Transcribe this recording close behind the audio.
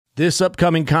This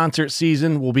upcoming concert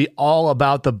season will be all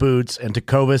about the boots, and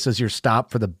Tecovas is your stop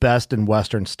for the best in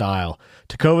Western style.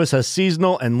 Tecovas has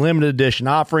seasonal and limited edition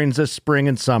offerings this spring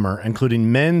and summer,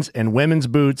 including men's and women's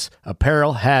boots,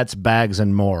 apparel, hats, bags,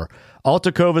 and more. All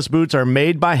Tecovas boots are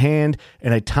made by hand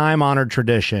in a time-honored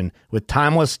tradition with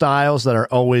timeless styles that are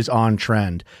always on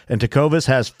trend. And Tecovas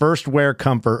has first wear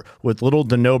comfort with little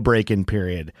to no break-in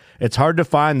period. It's hard to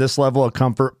find this level of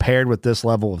comfort paired with this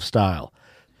level of style.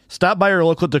 Stop by your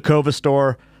local Tecovas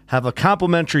store, have a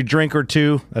complimentary drink or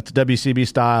two, that's WCB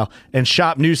style, and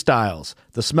shop new styles.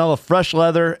 The smell of fresh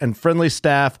leather and friendly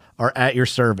staff are at your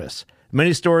service.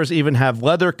 Many stores even have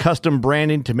leather custom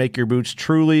branding to make your boots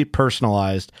truly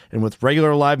personalized. And with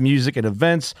regular live music and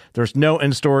events, there's no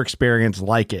in-store experience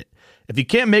like it. If you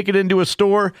can't make it into a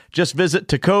store, just visit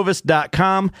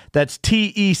tecovas.com. That's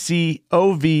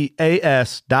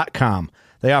TECOVAS.com.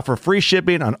 They offer free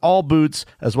shipping on all boots,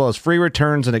 as well as free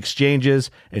returns and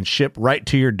exchanges, and ship right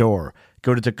to your door.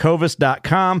 Go to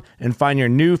tecovas.com and find your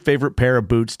new favorite pair of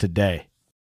boots today.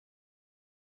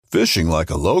 Fishing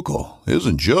like a local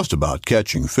isn't just about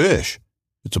catching fish.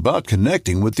 It's about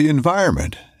connecting with the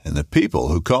environment and the people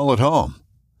who call it home.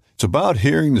 It's about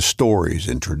hearing the stories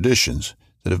and traditions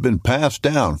that have been passed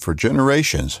down for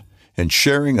generations and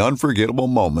sharing unforgettable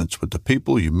moments with the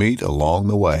people you meet along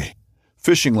the way.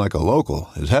 Fishing like a local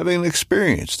is having an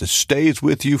experience that stays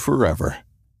with you forever.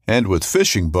 And with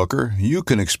Fishing Booker, you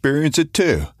can experience it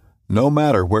too, no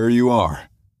matter where you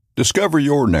are. Discover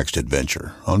your next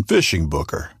adventure on Fishing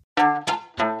Booker.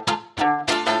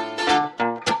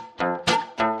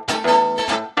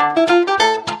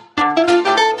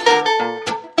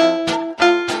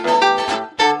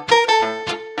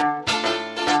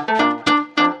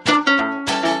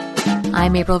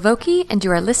 I'm April Vokey, and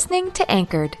you are listening to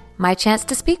Anchored, my chance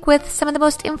to speak with some of the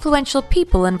most influential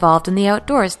people involved in the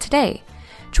outdoors today.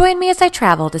 Join me as I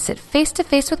travel to sit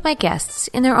face-to-face with my guests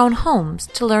in their own homes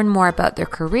to learn more about their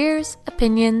careers,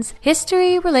 opinions,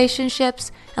 history,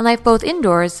 relationships, and life both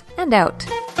indoors and out.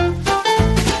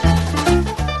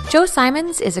 Joe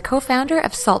Simons is a co-founder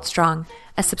of Saltstrong,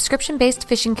 a subscription-based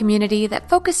fishing community that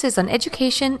focuses on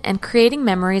education and creating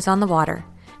memories on the water.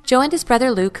 Joe and his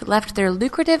brother Luke left their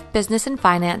lucrative business and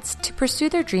finance to pursue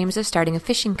their dreams of starting a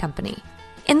fishing company.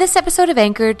 In this episode of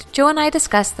Anchored, Joe and I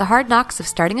discuss the hard knocks of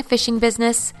starting a fishing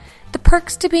business, the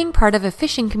perks to being part of a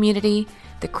fishing community,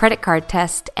 the credit card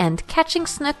test, and catching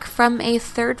snook from a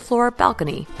third-floor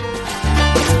balcony.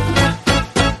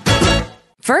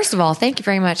 First of all, thank you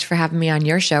very much for having me on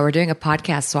your show. We're doing a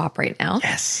podcast swap right now.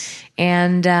 Yes.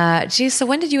 And, geez, so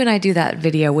when did you and I do that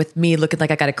video with me looking like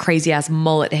I got a crazy ass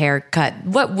mullet haircut?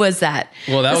 What was that?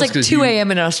 Well, that was like 2 a.m.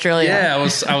 in Australia. Yeah,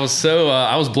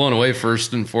 I was blown away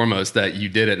first and foremost that you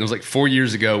did it. And it was like 4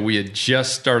 years ago, we had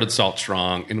just started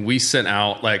Saltstrong, and we sent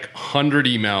out like 100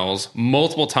 emails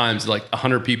multiple times, like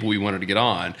 100 people we wanted to get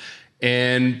on.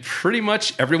 And pretty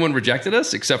much everyone rejected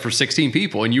us except for 16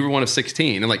 people. And you were one of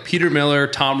 16. And like Peter Miller,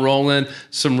 Tom Rowland,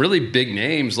 some really big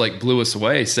names like blew us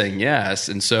away saying yes.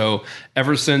 And so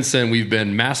ever since then, we've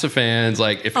been massive fans.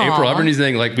 Like if April ever needs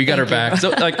anything, like we got her back.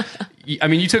 So like, I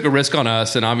mean, you took a risk on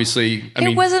us, and obviously,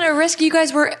 it wasn't a risk. You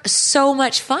guys were so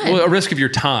much fun. Well, a risk of your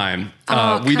time.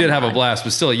 We did have a blast,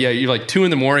 but still, yeah, you're like 2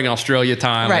 a.m. Australia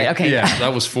time. Right. Like, okay. Yeah,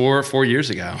 that was four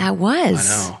years ago. That was.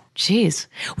 I know. Jeez.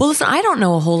 Well, listen, I don't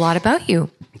know a whole lot about you.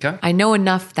 Okay. I know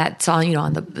enough that's on,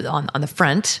 on the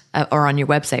front or on your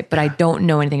website, but I don't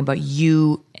know anything about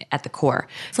you at the core.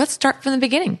 So let's start from the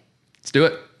beginning. Let's do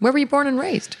it. Where were you born and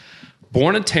raised?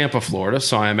 Born in Tampa, Florida,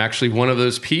 so I'm actually one of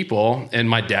those people. And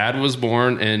my dad was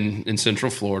born in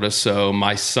Central Florida, so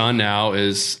my son now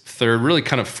is third, really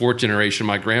kind of fourth generation.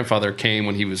 My grandfather came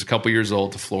when he was a couple years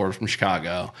old to Florida from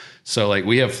Chicago. So like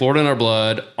we have Florida in our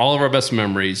blood. All of our best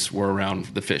memories were around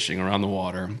the fishing, around the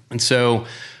water. And so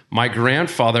my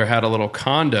grandfather had a little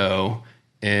condo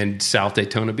in South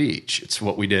Daytona Beach. It's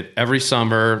what we did every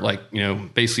summer. Like,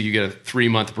 basically you get a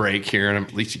 3-month break here, and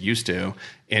at least you used to.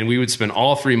 And we would spend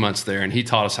all 3 months there, and he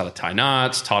taught us how to tie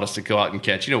knots, taught us to go out and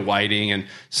catch, whiting and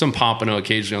some pompano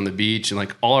occasionally on the beach. And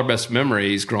like all our best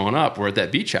memories growing up were at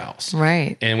that beach house.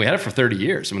 Right. And we had it for 30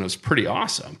 years. I mean, it was pretty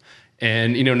awesome.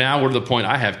 And, now we're to the point,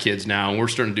 I have kids now, and we're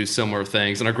starting to do similar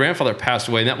things. And our grandfather passed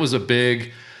away, and that was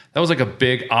like a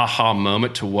big aha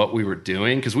moment to what we were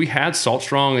doing, because we had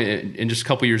Saltstrong, and just a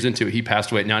couple years into it, he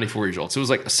passed away at 94 years old. So it was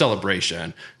like a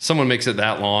celebration. Someone makes it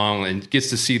that long and gets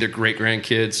to see their great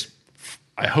grandkids.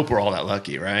 I hope we're all that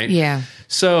lucky, right? Yeah.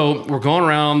 So we're going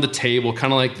around the table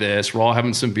kind of like this. We're all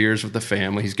having some beers with the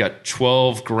family. He's got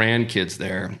 12 grandkids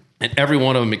there. And every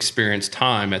one of them experienced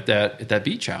time at that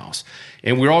beach house.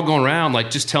 And we were all going around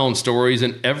like just telling stories,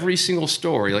 and every single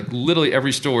story, like literally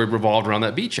every story revolved around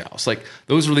that beach house. Like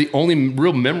those were the only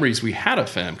real memories we had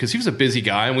of him, because he was a busy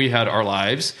guy and we had our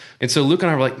lives. And so Luke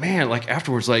and I were like, man, like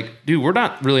afterwards, like, dude, we're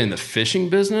not really in the fishing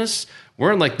business.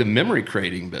 We're in like the memory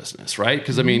creating business, right?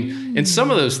 Because I mean, in some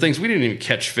of those things, we didn't even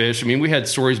catch fish. I mean, we had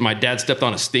stories. My dad stepped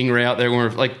on a stingray out there. We were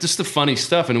like just the funny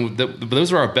stuff. And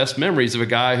those are our best memories of a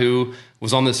guy who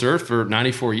was on this earth for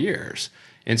 94 years.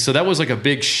 And so that was like a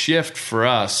big shift for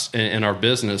us in our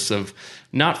business of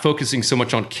not focusing so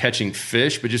much on catching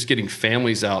fish, but just getting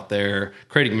families out there,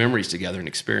 creating memories together and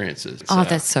experiences. Oh,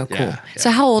 that's so cool. Yeah. So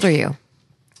how old are you?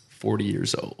 40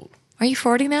 years old. Are you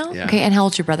 40 now? Yeah. Okay. And how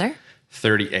old's your brother?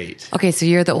 38. Okay. So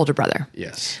you're the older brother.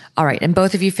 Yes. All right. And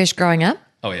both of you fished growing up?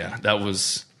 Oh, yeah. That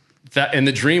was that. And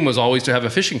the dream was always to have a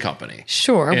fishing company.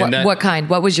 Sure. What kind?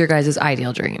 What was your guys'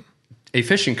 ideal dream? A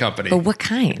fishing company. But what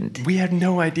kind? We had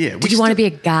no idea. Did you want to be a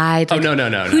guide? Like, no.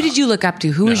 Who did you look up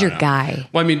to? Who was your guy?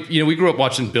 Well, I mean, we grew up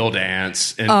watching Bill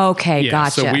Dance. And, okay,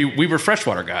 gotcha. So we were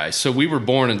freshwater guys. So we were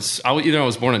born in, I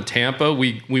was born in Tampa.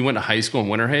 We went to high school in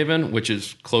Winter Haven, which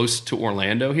is close to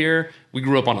Orlando here. We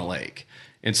grew up on a lake.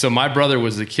 And so my brother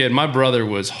was the kid. My brother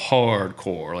was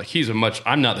hardcore. Like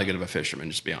I'm not that good of a fisherman,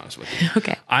 just to be honest with you.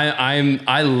 Okay.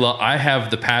 I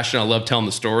have the passion. I love telling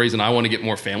the stories, and I want to get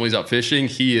more families out fishing.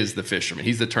 He is the fisherman.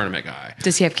 He's the tournament guy.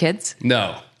 Does he have kids?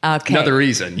 No. Okay. Another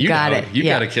reason. You got it. You've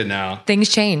got a kid now. Things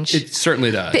change. It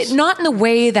certainly does. But not in the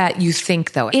way that you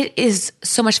think, though. It is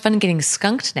so much fun getting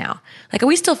skunked now. Like,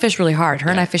 we still fish really hard.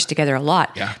 Her and I fish together a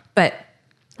lot. Yeah. But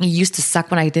it used to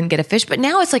suck when I didn't get a fish, but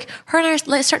now it's like her and I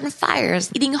are starting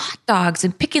fires, eating hot dogs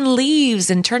and picking leaves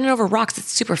and turning over rocks.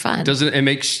 It's super fun. It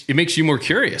makes you more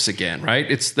curious again, right?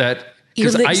 It's that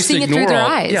because I used to ignore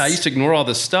eyes. Yeah, I used to ignore all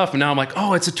this stuff, and now I'm like,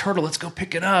 oh, it's a turtle. Let's go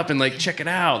pick it up and like check it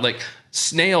out. Like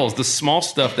snails, the small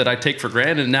stuff that I take for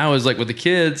granted now is like with the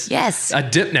kids. Yes, a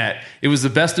dip net. It was the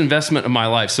best investment of my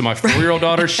life. So my 4-year-old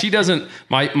daughter, she doesn't.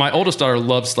 My oldest daughter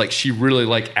loves she really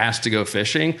asked to go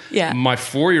fishing. Yeah. My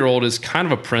 4-year-old is kind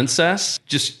of a princess.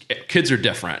 Just kids are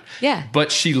different. Yeah.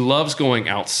 But she loves going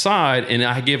outside, and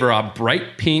I gave her a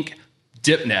bright pink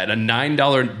dip net, a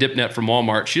 $9 dip net from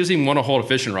Walmart. She doesn't even want to hold a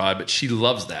fishing rod, but she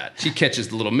loves that. She catches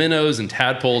the little minnows and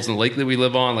tadpoles in the lake that we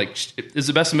live on. Like, it's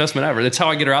the best investment ever. That's how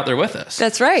I get her out there with us.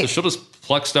 That's right. So she'll just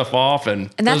pluck stuff off, and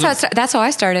that's how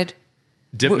I started.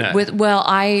 Dip net.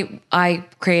 I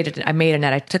made a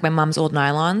net. I took my mom's old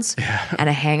nylons and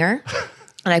a hanger.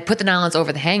 And I put the nylons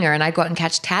over the hanger, and I'd go out and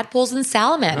catch tadpoles and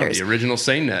salamanders. The original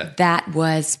seine net. That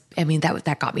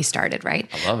got me started, right?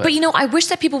 I love it. But I wish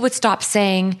that people would stop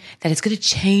saying that it's going to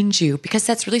change you, because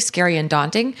that's really scary and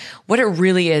daunting. What it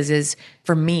really is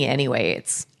for me anyway,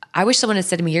 I wish someone had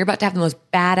said to me, you're about to have the most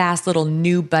badass little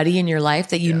new buddy in your life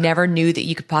that you never knew that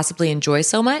you could possibly enjoy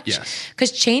so much. Yes.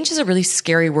 Because change is a really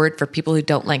scary word for people who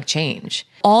don't like change.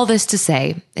 All this to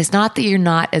say, it's not that you're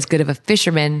not as good of a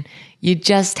fisherman. You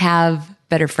just have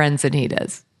better friends than he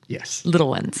does. Yes. Little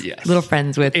ones. Yes. Little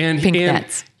friends with pink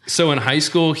nets. So in high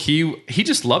school, he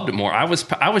just loved it more. I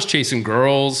was chasing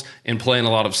girls and playing a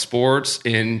lot of sports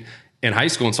in high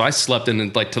school, and so I slept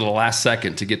in to the last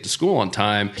second to get to school on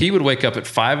time. He would wake up at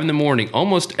 5 a.m.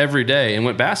 almost every day and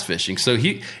went bass fishing. So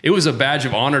it was a badge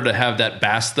of honor to have that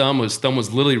bass thumb. His thumb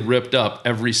was literally ripped up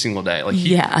every single day.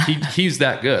 He's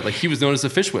that good. Like, he was known as the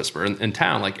fish whisperer in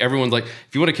town. Like, everyone's like,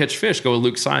 if you want to catch fish, go with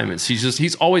Luke Simons.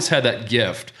 He's always had that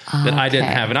gift that I didn't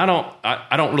have, and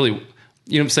I don't really.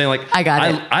 You know what I'm saying? Like, I got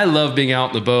it. I love being out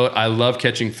in the boat. I love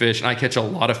catching fish, and I catch a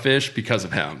lot of fish because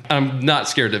of him. I'm not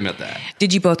scared to admit that.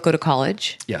 Did you both go to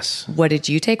college? Yes. What did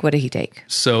you take? What did he take?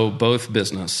 So both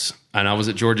business. And I was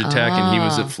at Georgia Tech, and he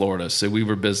was at Florida. So we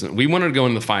were business. We wanted to go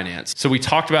into finance. So we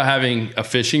talked about having a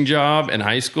fishing job in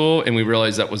high school, and we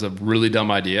realized that was a really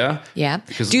dumb idea. Yeah.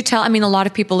 A lot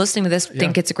of people listening to this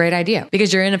think it's a great idea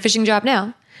because you're in a fishing job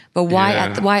now. But why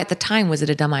at the time was it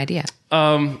a dumb idea?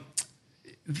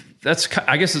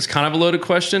 I guess it's kind of a loaded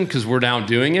question because we're now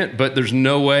doing it, but there's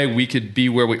no way we could be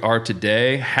where we are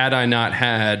today had I not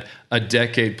had a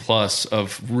decade plus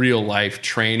of real life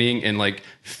training and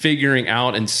figuring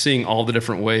out and seeing all the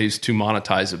different ways to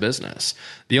monetize a business.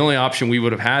 The only option we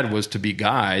would have had was to be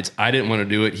guides. I didn't want to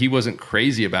do it. He wasn't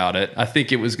crazy about it. I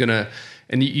think it was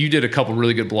and you did a couple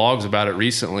really good blogs about it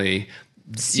recently.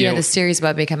 The series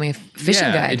about becoming a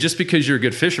fishing guide. And just because you're a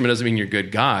good fisherman doesn't mean you're a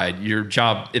good guide. Your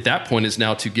job at that point is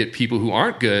now to get people who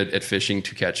aren't good at fishing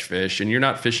to catch fish, and you're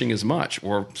not fishing as much,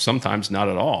 or sometimes not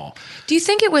at all. Do you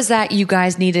think it was that you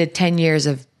guys needed 10 years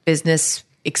of business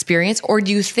experience, or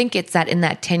do you think it's that in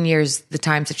that 10 years, the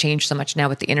times have changed so much now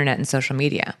with the internet and social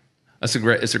media? It's a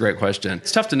great question.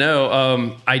 It's tough to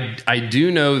know. I do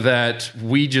know that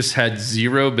we just had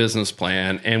zero business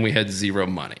plan and we had zero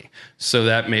money. So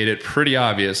that made it pretty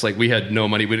obvious. Like we had no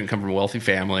money. We didn't come from a wealthy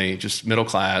family, just middle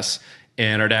class.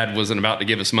 And our dad wasn't about to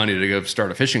give us money to go start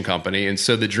a fishing company. And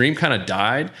so the dream kind of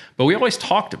died, but we always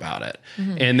talked about it.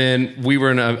 Mm-hmm. And then we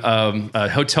were in a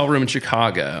hotel room in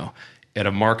Chicago at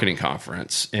a marketing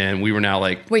conference, and we were now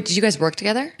like... Wait, did you guys work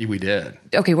together? We did.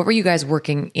 Okay, what were you guys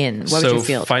working in? What was your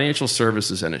field? Financial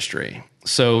services industry.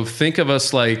 So think of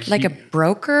us like... Like a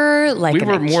broker? Like an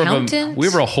accountant? We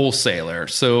were a wholesaler,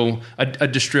 so a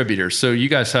distributor. So you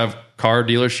guys have car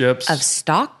dealerships. Of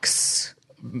stocks?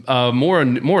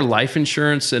 More life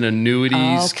insurance and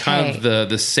annuities, kind of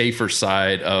the safer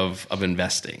side of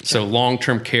investing. Sure. So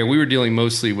long-term care, we were dealing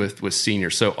mostly with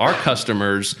seniors. So our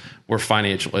customers were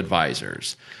financial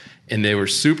advisors, and they were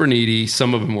super needy.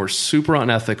 Some of them were super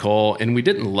unethical, and we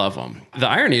didn't love them. The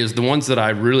irony is the ones that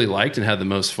I really liked and had the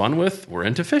most fun with were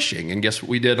into fishing. And guess what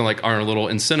we did on like our little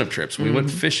incentive trips? We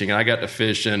went fishing, and I got to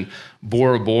fish in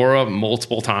Bora Bora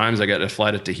multiple times. I got to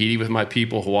fly to Tahiti with my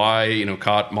people, Hawaii,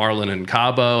 caught marlin and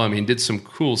Cabo. I mean, did some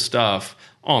cool stuff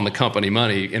on the company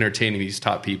money, entertaining these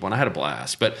top people, and I had a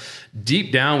blast. But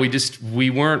deep down, we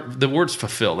weren't, the word's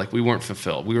fulfilled. Like we weren't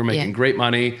fulfilled. We were making great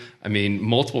money. I mean,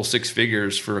 multiple six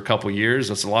figures for a couple of years.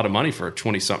 That's a lot of money for a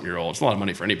 20-something-year-old. It's a lot of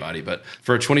money for anybody, but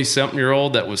for a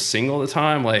 20-something-year-old that was single at the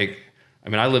time, I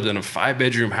lived in a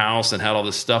 5-bedroom house and had all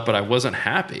this stuff, but I wasn't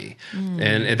happy.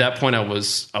 And at that point, I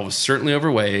was certainly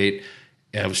overweight.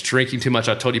 I was drinking too much.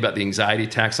 I told you about the anxiety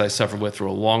attacks I suffered with for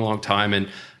a long, long time. And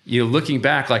looking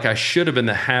back, like I should have been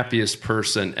the happiest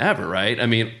person ever, right? I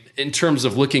mean, in terms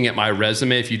of looking at my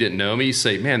resume, if you didn't know me, you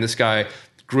say, man, this guy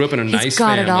grew up in a nice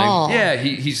family. It all. Yeah,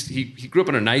 he grew up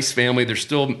in a nice family.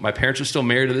 My parents are still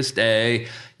married to this day.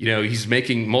 He's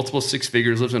making multiple six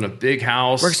figures, lives in a big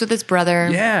house. Works with his brother.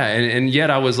 Yeah, and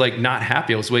yet I was like not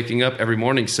happy. I was waking up every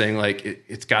morning saying like,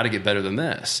 it's got to get better than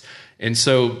this. And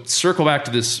so circle back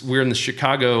to this, we're in the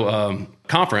Chicago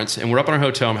conference, and we're up in our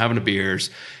hotel, I'm having a beers,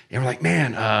 and we're like,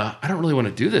 man, I don't really want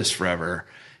to do this forever.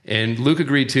 And Luke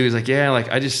agreed too. He's like, yeah,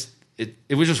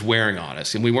 it was just wearing on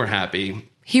us, and we weren't happy.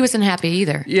 He wasn't happy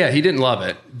either. Yeah, he didn't love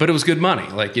it, but it was good money.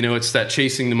 It's that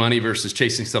chasing the money versus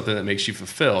chasing something that makes you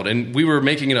fulfilled. And we were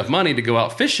making enough money to go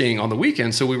out fishing on the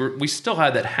weekend, so we still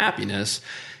had that happiness.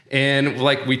 And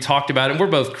we talked about it, and we're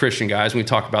both Christian guys, and we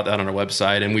talked about that on our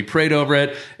website, and we prayed over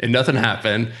it, and nothing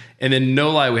happened. And then,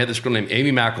 no lie, we had this girl named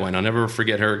Amy McElwain. I'll never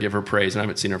forget her, give her praise, and I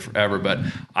haven't seen her forever, but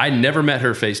I never met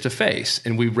her face to face.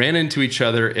 And we ran into each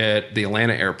other at the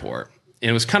Atlanta airport. And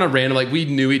it was kind of random. We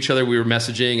knew each other, we were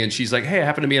messaging, and she's like, hey, I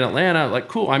happen to be in Atlanta. Like,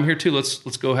 cool, I'm here too, let's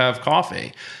go have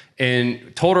coffee.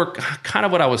 And told her kind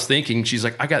of what I was thinking. She's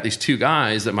like, I got these two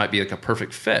guys that might be like a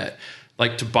perfect fit,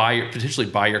 to potentially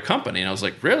buy your company. And I was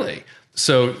like, really?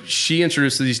 So she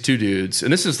introduced these two dudes,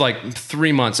 and this is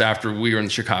 3 months after we were in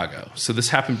Chicago. So this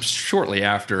happened shortly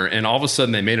after, and all of a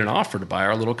sudden they made an offer to buy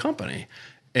our little company.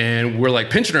 And we're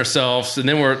pinching ourselves. And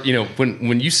then we're,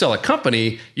 when you sell a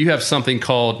company, you have something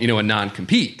called, a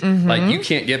non-compete. Mm-hmm. You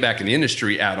can't get back in the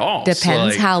industry at all.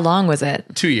 Depends. How long was it?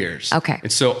 2 years. Okay.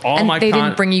 And so they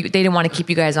didn't want to keep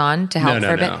you guys on to help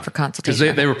for a bit for consultation.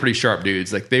 Because they were pretty sharp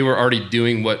dudes. They were already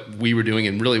doing what we were doing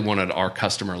and really wanted our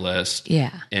customer list.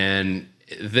 Yeah. And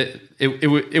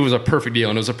it was a perfect deal.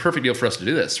 And it was a perfect deal for us to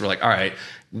do this. We're like, all right,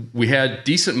 we had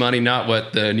decent money, not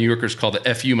what the New Yorkers call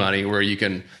the FU money, where you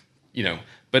can,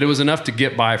 but it was enough to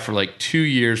get by for 2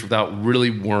 years without really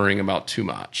worrying about too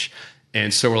much.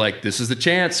 And so we're like, this is the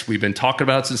chance. We've been talking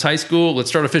about it since high school. Let's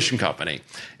start a fishing company.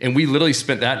 And we literally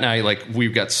spent that night, we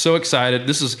got so excited.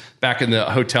 This is back in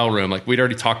the hotel room. We'd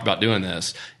already talked about doing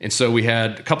this. And so we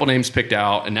had a couple names picked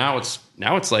out, and now it's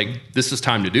this is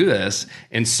time to do this.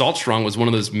 And Saltstrong was one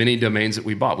of those mini domains that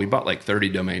we bought. We bought 30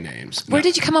 domain names. Where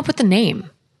did you come up with the name?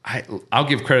 I'll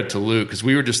give credit to Luke, because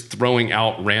we were just throwing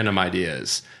out random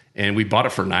ideas. And we bought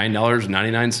it for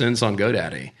 $9.99 on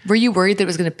GoDaddy. Were you worried that it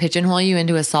was going to pigeonhole you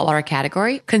into a saltwater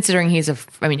category, considering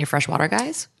you're freshwater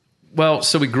guys? Well,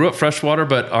 so we grew up freshwater,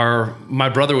 but my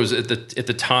brother was at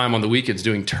the time on the weekends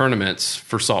doing tournaments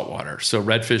for saltwater, so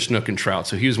redfish, snook, and trout.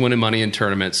 So he was winning money in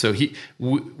tournaments. So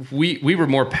we were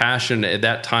more passionate at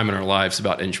that time in our lives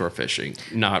about inshore fishing,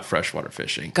 not freshwater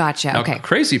fishing. Gotcha. Now, okay.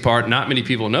 Crazy part, not many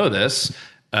people know this.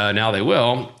 Now they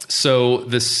will. So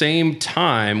the same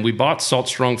time, we bought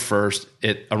Saltstrong first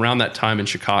around that time in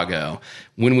Chicago.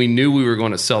 When we knew we were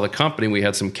going to sell the company, we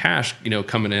had some cash,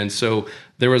 coming in. So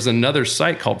there was another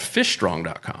site called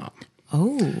fishstrong.com.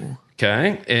 Oh.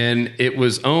 Okay. And it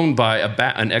was owned by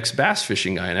an ex-bass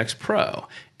fishing guy, an ex-pro.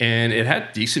 And it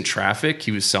had decent traffic.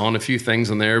 He was selling a few things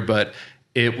on there, but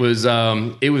It was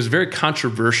a very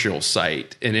controversial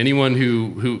site, and anyone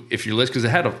who if you're listening, because it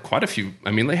had quite a few.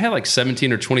 I mean, they had like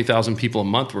 17 or 20,000 people a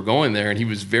month were going there, and he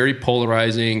was very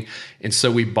polarizing. And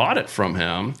so we bought it from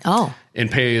him. And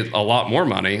paid a lot more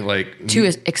money, like to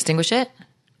extinguish it.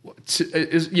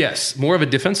 Yes, more of a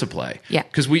defensive play. Yeah,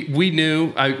 because we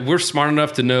knew we're smart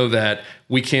enough to know that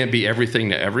we can't be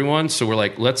everything to everyone. So we're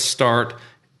like, let's start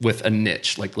with a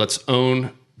niche. Like, let's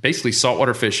own basically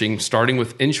saltwater fishing, starting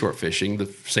with inshore fishing, the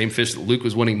same fish that Luke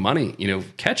was winning money,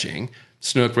 catching,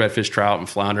 snook, redfish, trout, and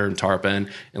flounder, and tarpon,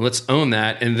 and let's own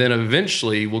that. And then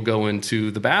eventually we'll go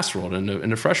into the bass world,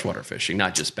 into freshwater fishing,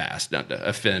 not just bass, not to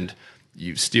offend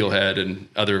you steelhead and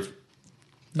other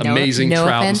amazing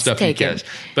trout and stuff you catch.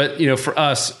 But, for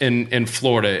us in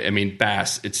Florida, I mean,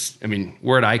 bass,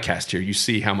 we're at ICAST here. You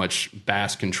see how much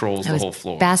bass controls the whole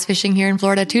floor. Bass fishing here in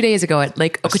Florida 2 days ago at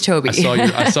Lake Okeechobee.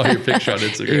 I saw your picture on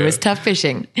Instagram. It was tough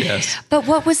fishing. Yes. But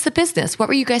what was the business? What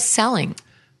were you guys selling?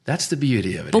 That's the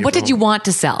beauty of it. But what did you want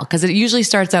to sell? Because it usually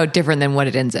starts out different than what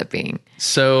it ends up being.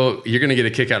 So you're going to get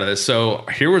a kick out of this. So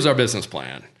here was our business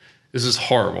plan. This is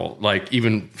horrible, like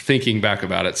even thinking back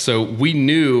about it. So we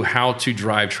knew how to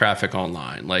drive traffic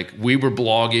online. Like we were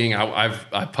blogging.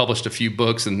 I've published a few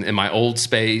books in my old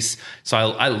space. So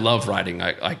I love writing.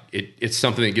 It's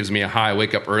something that gives me a high. I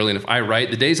wake up early, and if I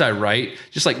write, the days I write,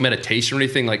 just like meditation or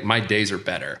anything, like my days are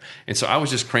better. And so I was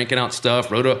just cranking out stuff,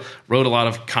 wrote a lot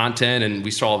of content, and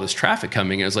we saw all this traffic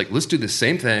coming. And I was like, let's do the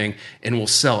same thing, and we'll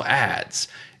sell ads.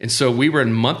 And so we were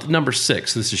in month number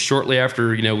 6. This is shortly after,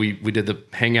 we did the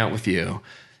hangout with you.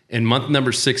 In month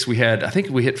number 6, we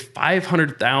hit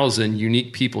 500,000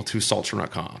 unique people to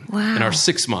saltstrom.com. Wow. In our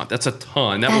 6th month. That's a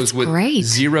ton. That That's was with great.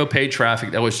 Zero paid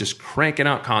traffic. That was just cranking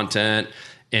out content.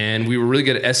 And we were really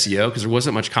good at SEO because there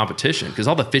wasn't much competition. Because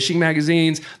all the fishing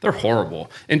magazines, they're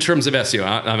horrible in terms of SEO.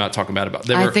 I'm not talking bad about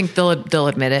them. I think they'll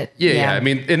admit it. Yeah. I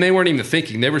mean, and they weren't even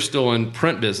thinking. They were still in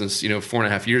print business,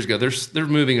 4.5 years ago. They're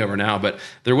moving over now, but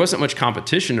there wasn't much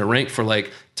competition to rank for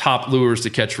like top lures to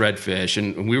catch redfish,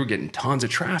 and we were getting tons of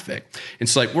traffic. And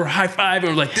it's like we're high five,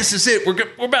 and we're like, this is it.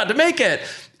 We're about to make it.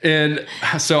 And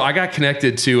so I got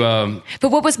connected to. But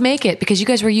what was Make It? Because you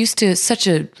guys were used to such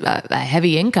a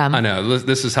heavy income. I know.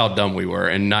 This is how dumb we were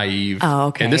and naive. Oh,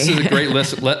 okay. And this is a great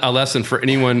lesson for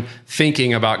anyone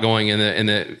thinking about going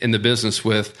in the business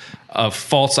with a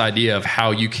false idea of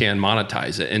how you can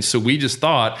monetize it. And so we just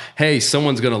thought, hey,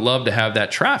 someone's going to love to have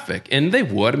that traffic. And they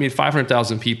would. I mean,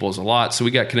 500,000 people is a lot. So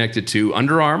we got connected to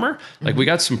Under Armour. Like we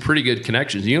got some pretty good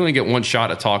connections. You only get one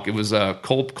shot at talk. It was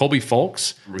Colby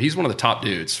Folks. He's one of the top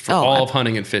dudes for all of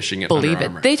hunting and fishing at Believe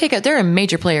Under it. Armour. They're a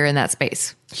major player in that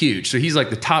space. Huge. So he's like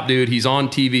the top dude. He's on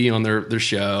TV on their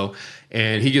show.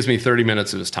 And he gives me 30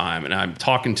 minutes of his time, and I'm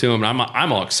talking to him, and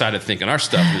I'm all excited thinking our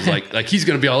stuff is like he's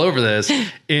going to be all over this.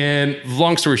 And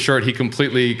long story short, he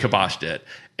completely kiboshed it.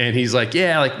 And he's like,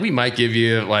 yeah, like we might give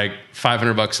you like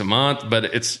 $500 a month, but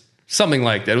it's something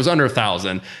like that. It was under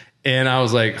 $1,000. And I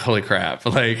was like, holy crap.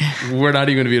 Like we're not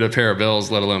even going to be able to pay our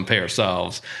bills, let alone pay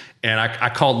ourselves. And I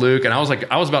called Luke, and I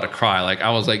was about to cry. Like I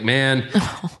was like, man,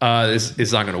 this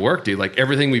is not going to work, dude. Like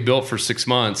everything we built for 6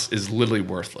 months is literally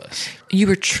worthless. You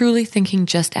were truly thinking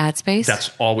just ad space? That's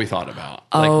all we thought about.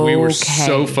 Like we were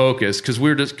so focused because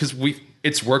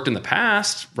it's worked in the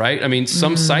past, right? I mean,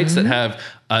 some sites that have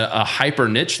a hyper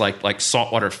niche like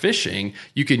saltwater fishing,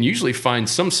 you can usually find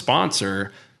some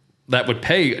sponsor that would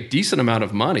pay a decent amount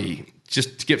of money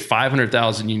just to get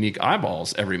 500,000 unique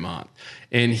eyeballs every month.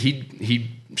 And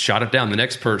he shot it down. The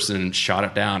next person shot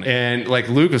it down. And like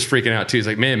Luke was freaking out too. He's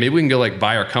like, man, maybe we can go like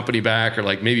buy our company back, or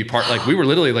like maybe like we were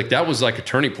literally like, that was like a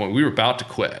turning point. We were about to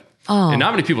quit. Oh. And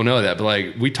not many people know that, but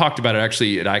like we talked about it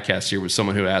actually at ICAST here with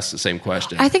someone who asked the same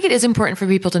question. I think it is important for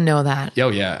people to know that. Oh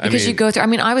yeah. Because you go through,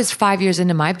 I was 5 years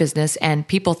into my business, and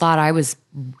people thought I was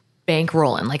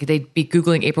bankrolling, like they'd be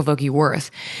Googling April Vokey Worth.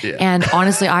 Yeah. And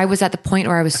honestly, I was at the point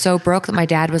where I was so broke that my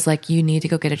dad was like, you need to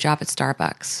go get a job at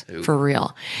Starbucks. For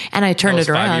real. And I turned it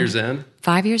around. 5 years in?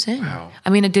 5 years in. Wow.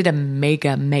 I mean, I did a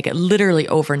mega, literally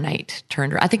overnight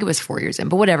turned around. I think it was 4 years in,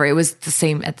 but whatever. It was the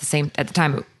same at the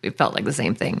time. It felt like the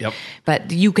same thing. Yep. But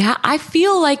I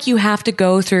feel like you have to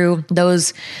go through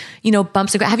those,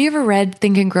 bumps. Have you ever read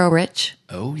Think and Grow Rich?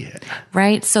 Oh yeah.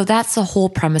 Right. So that's the whole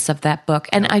premise of that book.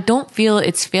 And I don't feel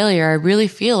it's failure. I really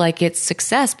feel like it's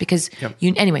success because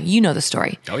you know the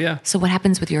story. Oh yeah. So what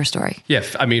happens with your story? Yeah.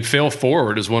 I mean, fail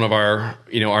forward is one of our,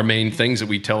 our main things that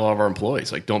we tell all of our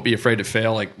employees. Like, don't be afraid to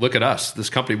fail. Like, look at us. This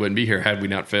company wouldn't be here had we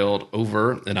not failed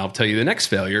over. And I'll tell you the next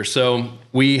failure. So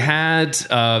we had,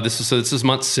 this is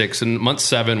month 6, and month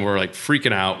 7, we're like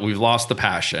freaking out. We've lost the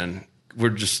passion. We're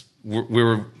just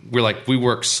we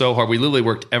worked so hard. We literally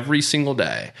worked every single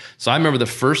day. So I remember the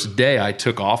first day I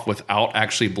took off without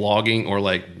actually blogging or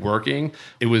like working.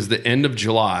 It was the end of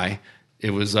July. It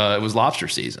was lobster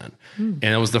season. And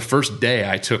it was the first day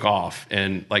I took off.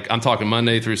 And like, I'm talking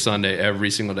Monday through Sunday, every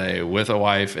single day with a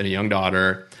wife and a young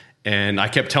daughter. And I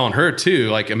kept telling her too,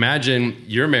 like, imagine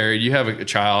you're married, you have a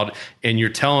child, and you're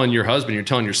telling your husband, you're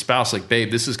telling your spouse, like, babe,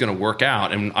 this is going to work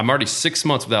out. And I'm already 6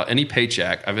 months without any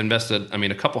paycheck. I've invested,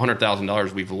 a couple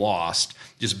 $100,000 we've lost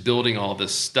just building all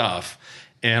this stuff.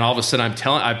 And all of a sudden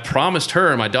I promised her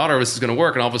and my daughter this is going to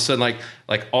work. And all of a sudden,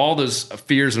 like all those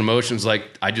fears and emotions, like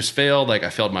I just failed, like I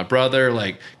failed my brother,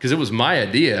 like, cause it was my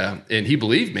idea and he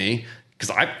believed me. Cause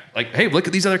I like, hey, look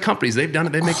at these other companies. They've done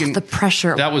it. They're making the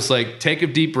pressure. That was like, take a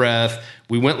deep breath.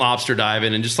 We went lobster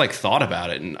diving and just like thought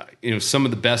about it. And, some of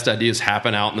the best ideas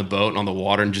happen out in the boat and on the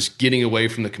water and just getting away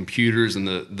from the computers and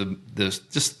the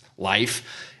just life.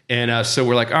 And so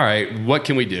we're like, all right, what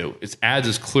can we do? Ads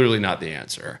is clearly not the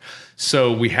answer.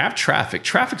 So we have traffic.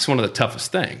 Traffic's one of the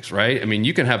toughest things, right? I mean,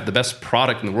 you can have the best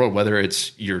product in the world, whether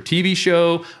it's your TV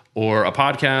show or a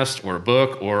podcast or a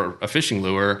book or a fishing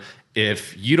lure.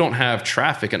 If you don't have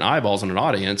traffic and eyeballs on an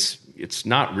audience, it's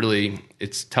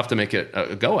tough to make it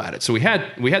a go at it. So we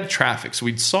had traffic. So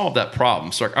we'd solve that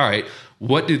problem. So like, all right,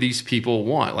 what do these people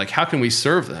want? Like, how can we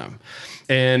serve them?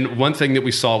 And one thing that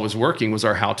we saw was working was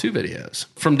our how-to videos.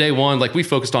 From day one, like we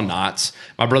focused on knots.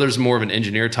 My brother's more of an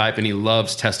engineer type and he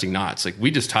loves testing knots. Like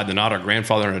we just tied the knot our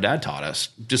grandfather and our dad taught us,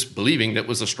 just believing that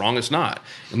was the strongest knot.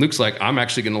 And Luke's like, I'm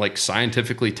actually going to like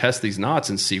scientifically test these knots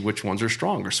and see which ones are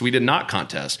stronger. So we did knot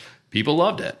contest. People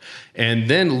loved it. And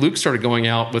then Luke started going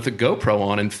out with a GoPro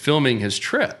on and filming his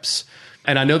trips.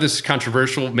 And I know this is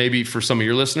controversial maybe for some of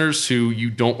your listeners who you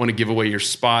don't want to give away your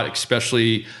spot,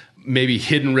 especially maybe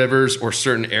hidden rivers or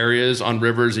certain areas on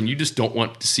rivers, and you just don't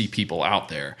want to see people out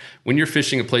there. When you're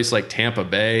fishing a place like Tampa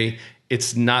Bay,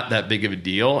 it's not that big of a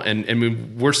deal.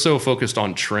 And we're so focused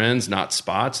on trends, not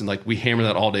spots. And like we hammer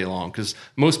that all day long because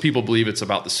most people believe it's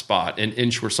about the spot and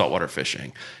inshore saltwater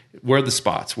fishing. Where are the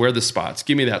spots? Where are the spots?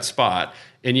 Give me that spot.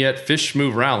 And yet fish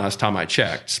move around last time I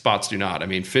checked. Spots do not. I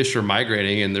mean, fish are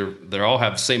migrating and they all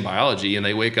have the same biology and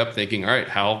they wake up thinking, all right,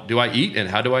 how do I eat and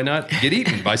how do I not get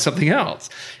eaten by something else?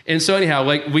 And so anyhow,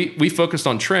 like we focused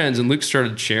on trends and Luke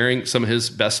started sharing some of his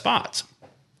best spots.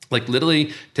 Like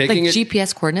literally taking like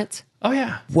GPS coordinates? Oh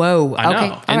yeah. Whoa. I know. Okay.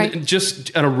 All right. And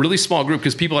just at a really small group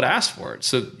because people had asked for it.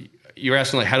 So you're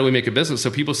asking like, how do we make a business?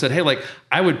 So people said, hey, like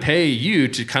I would pay you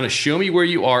to kind of show me where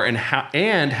you are and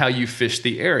how you fish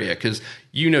the area. Cause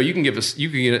you can get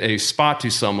a spot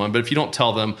to someone, but if you don't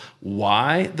tell them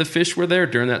why the fish were there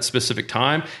during that specific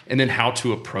time and then how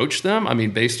to approach them, I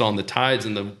mean, based on the tides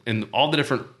and all the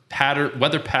different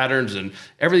weather patterns and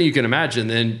everything you can imagine,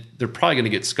 then they're probably going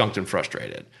to get skunked and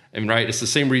frustrated. I mean, right? It's the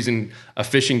same reason a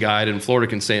fishing guide in Florida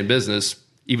can stay in business,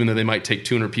 even though they might take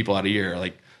 200 people out a year.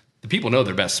 Like the people know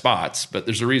their best spots, but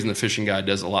there's a reason the fishing guide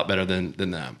does a lot better than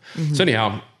them. Mm-hmm. So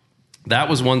anyhow, that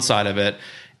was one side of it.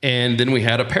 And then we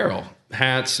had apparel,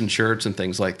 hats and shirts and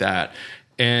things like that.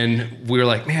 And we were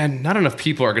like, man, not enough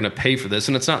people are going to pay for this.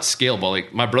 And it's not scalable.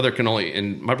 Like my brother can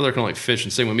only fish,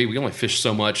 and same with me. We only fish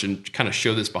so much and kind of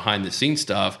show this behind the scenes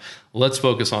stuff. Let's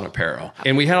focus on apparel.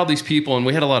 And we had all these people and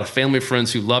we had a lot of family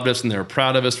friends who loved us and they were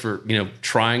proud of us for,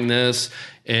 trying this.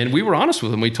 And we were honest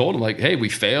with them. We told them like, hey, we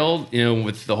failed,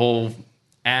 with the whole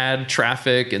ad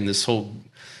traffic and this whole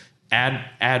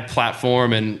ad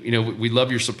platform. And, we love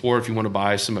your support if you want to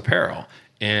buy some apparel.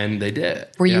 And they did.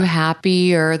 Were you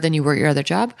happier than you were at your other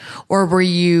job? Or were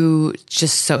you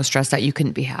just so stressed out you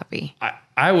couldn't be happy?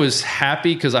 I was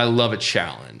happy because I love a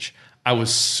challenge. I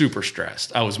was super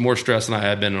stressed. I was more stressed than I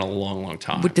had been in a long, long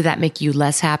time. Did that make you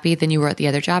less happy than you were at the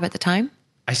other job at the time?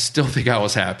 I still think I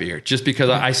was happier just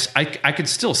because I could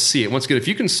still see it. Once again, if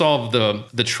you can solve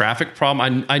the traffic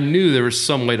problem, I knew there was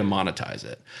some way to monetize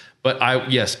it. But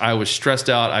I was stressed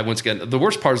out. Once again, the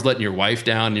worst part is letting your wife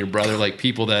down and your brother, like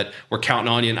people that were counting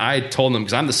on you. And I told them,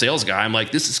 because I'm the sales guy, I'm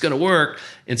like, this is going to work.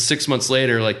 And 6 months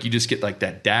later, like you just get like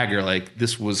that dagger, like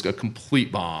this was a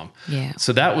complete bomb. Yeah.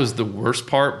 So that was the worst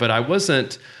part. But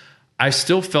I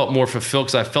still felt more fulfilled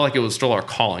because I felt like it was still our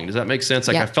calling. Does that make sense?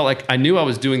 Like I felt like I knew I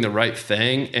was doing the right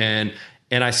thing.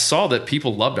 And I saw that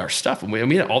people loved our stuff. And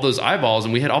we had all those eyeballs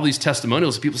and we had all these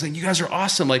testimonials of people saying, you guys are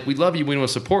awesome. Like, we love you. We want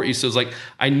to support you. So it's like,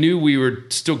 I knew we were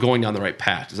still going down the right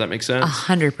path. Does that make sense?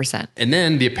 100%. And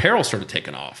then the apparel started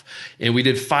taking off and we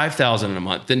did 5,000 in a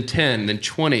month, then 10, then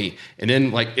 20. And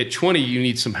then like at 20, you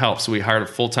need some help. So we hired a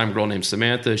full-time girl named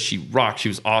Samantha. She rocked. She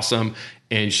was awesome.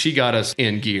 And she got us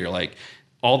in gear. Like,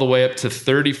 all the way up to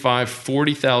 $35,000,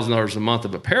 $40,000 a month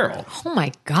of apparel. Oh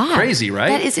my God. Crazy, right?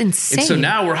 That is insane. And so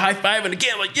now we're high-fiving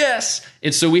again, like, yes.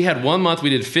 And so we had 1 month, we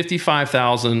did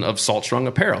 55,000 of Salt Strong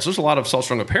apparel. So there's a lot of Salt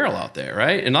Strong apparel out there,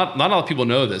 right? And not a lot of people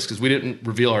know this because we didn't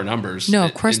reveal our numbers. No,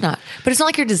 of course not. But it's not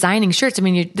like you're designing shirts. I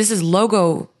mean, this is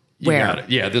logo wear. Got it.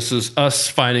 Yeah, this is us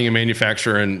finding a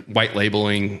manufacturer and white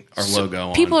labeling our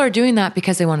logo. People are doing that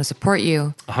because they want to support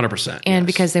you. 100%. And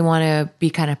because they want to be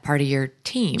kind of part of your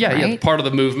team, yeah, right? Yeah, part of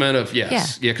the movement of,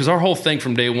 yes. Yeah, because our whole thing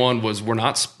from day one was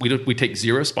we take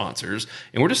zero sponsors,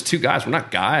 and we're just two guys. We're not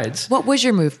guides. What was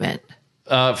your movement?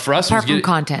 For us, apart from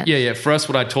content. Yeah. For us,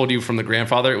 what I told you from the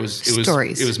grandfather, it was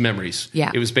stories. It was memories.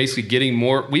 Yeah. It was basically getting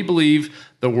more. We believe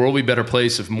the world would be a better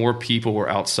place if more people were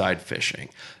outside fishing.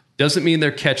 Doesn't mean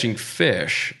they're catching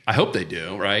fish. I hope they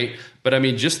do, right? But I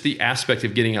mean, just the aspect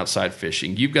of getting outside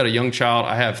fishing. You've got a young child.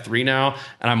 I have 3 now,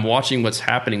 and I'm watching what's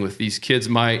happening with these kids.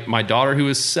 My daughter, who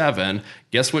is 7,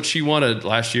 guess what she wanted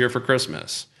last year for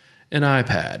Christmas? An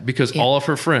iPad, because all of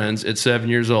her friends at 7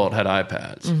 years old had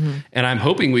iPads. Mm-hmm. And I'm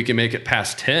hoping we can make it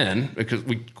past 10, because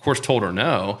we, of course, told her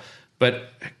no. But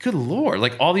good Lord,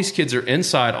 like all these kids are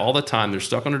inside all the time. They're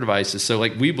stuck on their devices. So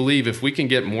like we believe if we can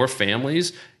get more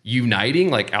families uniting,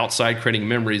 like outside creating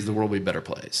memories, the world will be a better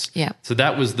place. Yeah. So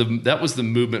that was the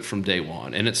movement from day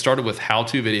one. And it started with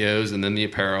how-to videos and then the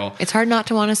apparel. It's hard not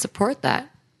to want to support that.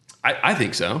 I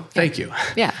think so. Thank you.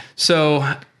 Yeah. So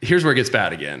here's where it gets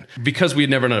bad again. Because we had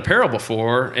never done apparel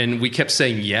before and we kept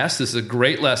saying, yes, this is a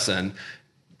great lesson.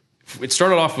 It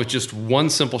started off with just one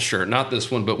simple shirt, not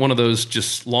this one, but one of those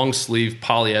just long sleeve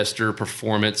polyester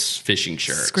performance fishing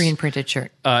shirts. Screen printed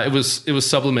shirt. It was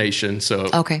sublimation, so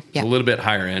okay, a little bit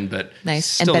higher end, but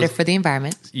nice and better for the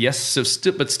environment. Yes, so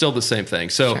but still the same thing.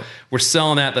 So we're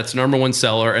selling that. That's number one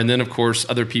seller, and then of course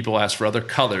other people ask for other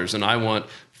colors, and I want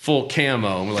full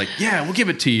camo, and we're like, yeah, we'll give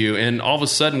it to you. And all of a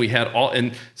sudden we had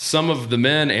and some of the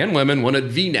men and women wanted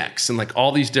V-necks and like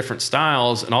all these different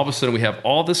styles. And all of a sudden we have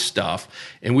all this stuff,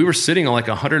 and we were sitting on like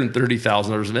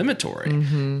 $130,000 of inventory.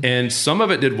 Mm-hmm. And some of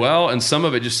it did well, and some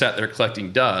of it just sat there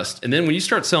collecting dust. And then when you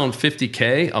start selling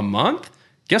 $50K a month,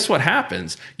 guess what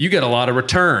happens? You get a lot of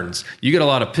returns. You get a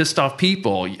lot of pissed off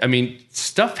people. I mean,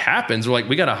 stuff happens. We're like,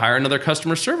 we got to hire another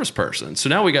customer service person. So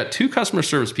now we got 2 customer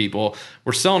service people.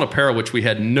 We're selling apparel, which we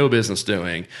had no business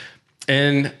doing.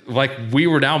 And like, we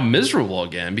were now miserable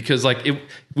again because like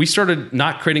we started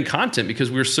not creating content because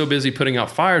we were so busy putting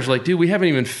out fires. We're like, dude, we haven't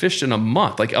even fished in a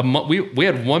month. Like a month, we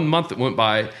had 1 month that went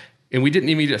by and we didn't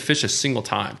even get to fish a single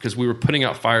time because we were putting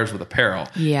out fires with apparel.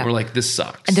 Yeah. We're like, this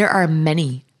sucks. And there are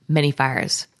many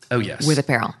fires. Oh, yes. With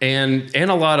apparel. And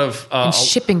a lot of... and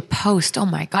shipping post. Oh,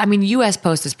 my God. I mean, U.S.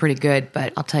 post is pretty good,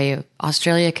 but I'll tell you,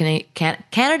 Australia,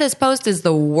 Canada's post is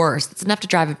the worst. It's enough to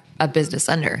drive a business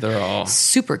under. They're all...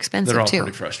 super expensive, they're all too.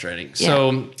 Pretty frustrating. Yeah.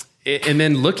 So... And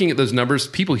then looking at those numbers,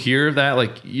 people hear that,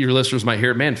 like your listeners might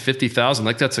hear, man, 50,000,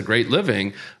 like that's a great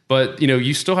living. But, you know,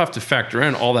 you still have to factor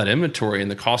in all that inventory and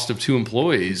the cost of 2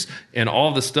 employees and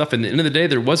all the stuff. And at the end of the day,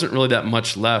 there wasn't really that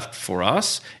much left for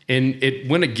us. And it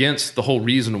went against the whole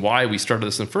reason why we started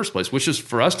this in the first place, which is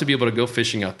for us to be able to go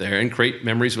fishing out there and create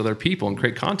memories with other people and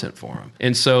create content for them.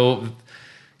 And so...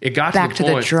 it got back to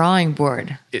the the drawing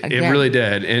board. It really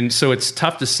did. And so it's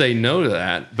tough to say no to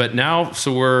that. But now,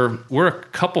 so we're a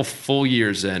couple full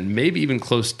years in, maybe even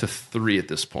close to 3 at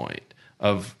this point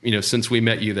of, you know, since we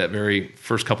met you that very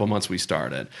first couple months we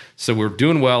started. So we're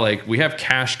doing well. Like we have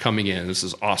cash coming in. This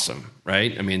is awesome,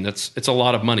 right? I mean, it's a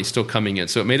lot of money still coming in.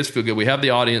 So it made us feel good. We have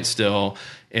the audience still,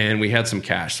 and we had some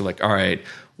cash. So like, all right,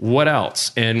 what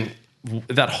else? And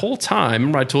that whole time,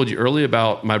 remember I told you earlier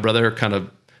about my brother kind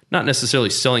of not necessarily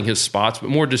selling his spots, but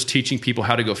more just teaching people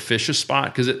how to go fish a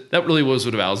spot. Because that really was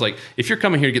what it was. I was like, if you're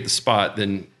coming here to get the spot,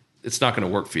 then it's not going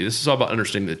to work for you. This is all about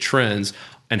understanding the trends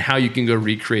and how you can go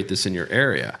recreate this in your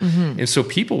area. Mm-hmm. And so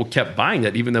people kept buying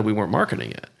that even though we weren't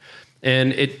marketing it.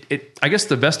 And I guess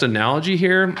the best analogy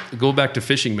here, go back to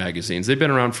fishing magazines. They've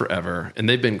been around forever and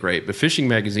they've been great. But fishing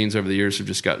magazines over the years have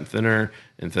just gotten thinner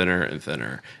and thinner and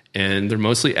thinner. And they're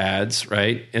mostly ads,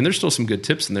 right? And there's still some good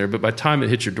tips in there. But by the time it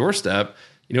hits your doorstep,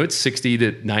 you know, it's 60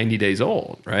 to 90 days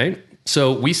old, right?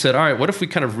 So we said, all right, what if we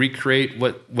kind of recreate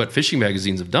what fishing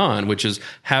magazines have done, which is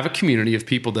have a community of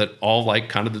people that all like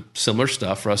kind of the similar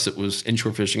stuff. For us, it was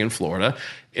inshore fishing in Florida.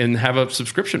 and have a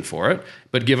subscription for it,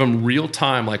 but give them real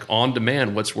time, like on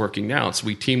demand, what's working now. So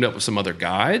we teamed up with some other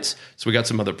guides. So we got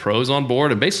some other pros on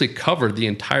board and basically covered the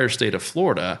entire state of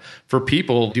Florida for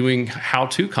people doing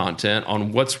how-to content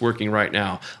on what's working right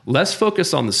now. Less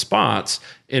focus on the spots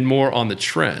and more on the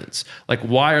trends. Like,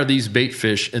 why are these bait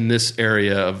fish in this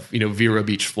area of, Vero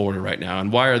Beach, Florida right now? And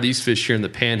why are these fish here in the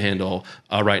Panhandle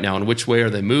right now? And which way are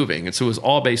they moving? And so it was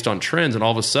all based on trends. And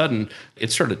all of a sudden,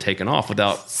 it started taking off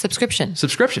without subscription.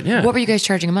 Yeah. What were you guys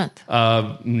charging a month?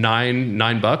 $9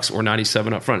 or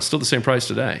 $97 up front. It's still the same price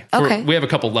today. Okay. We have a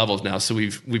couple levels now. So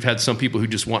we've had some people who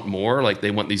just want more, like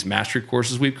they want these mastery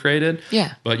courses we've created.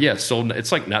 Yeah. But yeah, so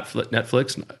it's like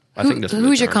Netflix. I think that's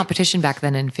who's your competition back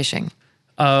then in fishing?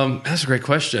 That's a great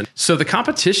question. So the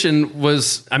competition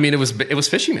was, it was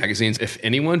fishing magazines, if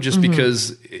anyone, just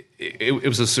because it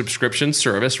was a subscription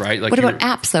service, right? Like, what about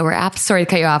apps though? Were apps, sorry to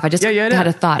cut you off. I just had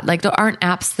a thought. Like, aren't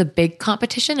apps the big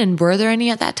competition? And were there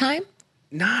any at that time?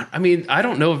 I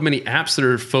don't know of many apps that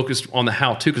are focused on the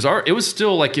how-to, because it was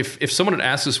still like, if someone had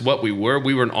asked us what we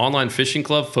were an online fishing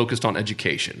club focused on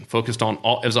education, focused on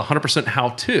it was 100%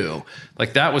 how-to.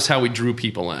 Like, that was how we drew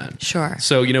people in. Sure.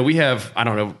 So, we have, I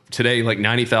don't know, today, like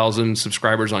 90,000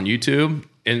 subscribers on YouTube,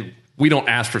 and we don't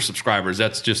ask for subscribers.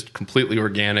 That's just completely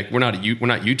organic. We're not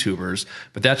YouTubers,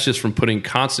 but that's just from putting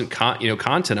constant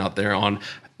content out there on,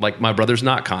 like, My Brother's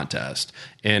Knot contest.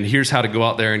 And here's how to go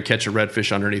out there and catch a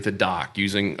redfish underneath a dock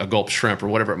using a gulp shrimp or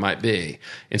whatever it might be.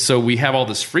 And so we have all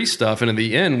this free stuff. And in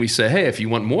the end, we say, hey, if you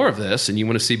want more of this and you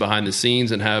want to see behind the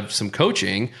scenes and have some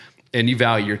coaching and you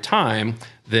value your time,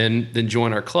 then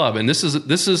join our club. And this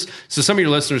is so some of your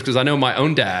listeners, because I know my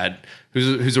own dad,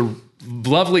 who's a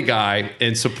lovely guy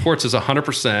and supports us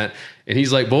 100%. And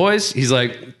he's like, boys,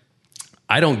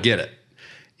 I don't get it.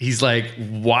 He's like,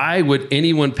 why would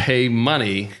anyone pay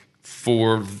money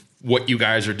for what you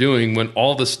guys are doing when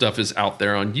all this stuff is out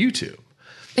there on YouTube?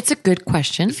 It's a good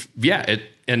question. Yeah.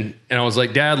 And I was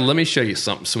like, Dad, let me show you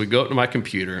something. So we go up to my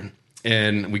computer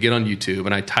and we get on YouTube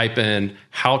and I type in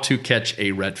how to catch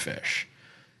a redfish.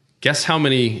 Guess how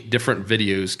many different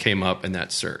videos came up in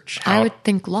that search? I would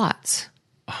think lots.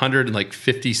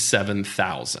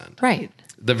 157,000. Right.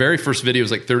 The very first video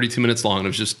was like 32 minutes long. And it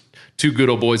was just two good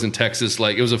old boys in Texas.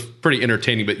 Like, it was a pretty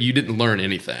entertaining, but you didn't learn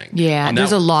anything. Yeah,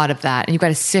 there's a lot of that. And you've got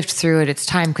to sift through it. It's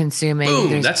time consuming. Boom,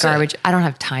 there's that's garbage. I don't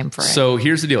have time for it. So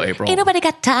here's the deal, April. Ain't nobody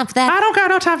got time for that. I don't got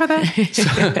no time for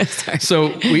that.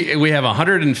 so we have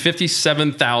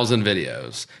 157,000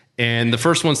 videos. And the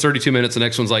first one's 32 minutes. The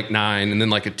next one's like 9, and then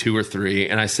like a 2 or 3.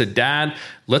 And I said, Dad,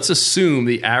 let's assume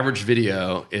the average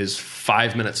video is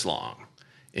 5 minutes long.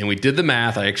 And we did the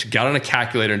math. I actually got on a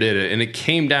calculator and did it. And it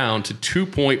came down to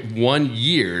 2.1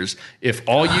 years if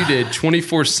all you did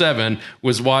 24/7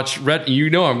 was watch Red.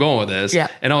 I'm going with this. Yeah.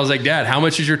 And I was like, Dad, how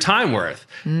much is your time worth?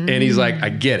 And he's like, I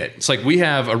get it. It's like, we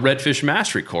have a redfish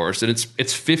mastery course, and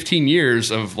it's 15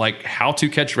 years of like how to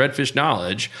catch redfish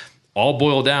knowledge, all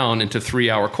boiled down into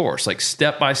 3-hour course, like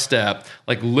step by step.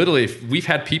 Like, literally, we've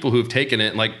had people who have taken it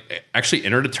and like actually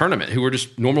entered a tournament who were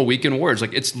just normal weekend warriors.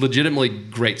 Like, it's legitimately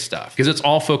great stuff because it's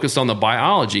all focused on the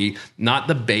biology, not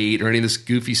the bait or any of this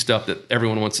goofy stuff that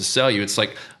everyone wants to sell you. It's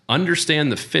like,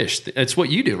 understand the fish. It's what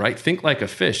you do, right? Think like a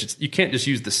fish. You can't just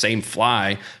use the same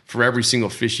fly for every single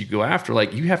fish you go after.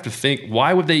 Like, you have to think,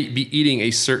 why would they be eating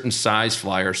a certain size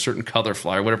fly or a certain color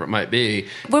fly or whatever it might be?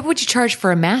 What would you charge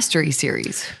for a mastery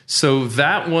series? So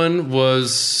that one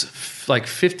was like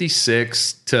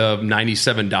 $56 to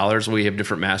 $97. We have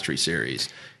different mastery series.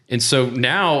 And so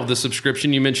now the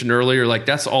subscription you mentioned earlier, like,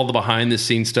 that's all the behind the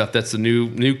scenes stuff. That's the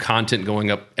new content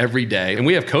going up every day. And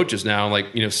we have coaches now, like,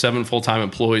 7 full-time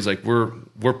employees. Like, we're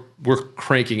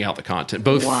cranking out the content,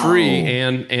 both free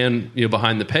and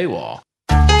behind the paywall.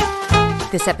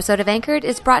 This episode of Anchored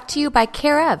is brought to you by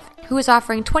Care of, who is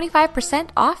offering 25%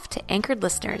 off to Anchored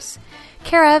listeners.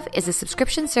 Care of is a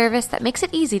subscription service that makes it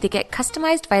easy to get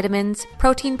customized vitamins,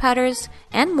 protein powders,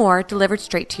 and more delivered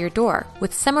straight to your door.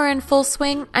 With summer in full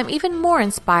swing, I'm even more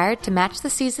inspired to match the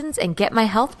seasons and get my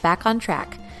health back on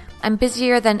track. I'm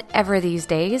busier than ever these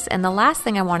days, and the last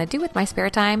thing I want to do with my spare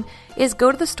time is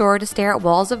go to the store to stare at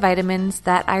walls of vitamins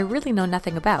that I really know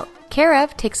nothing about. Care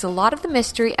of takes a lot of the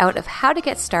mystery out of how to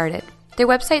get started. Their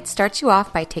website starts you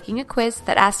off by taking a quiz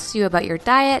that asks you about your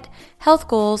diet, health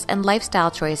goals, and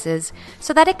lifestyle choices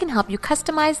so that it can help you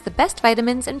customize the best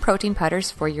vitamins and protein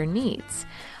powders for your needs.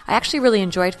 I actually really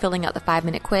enjoyed filling out the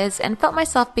 5-minute quiz and felt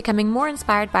myself becoming more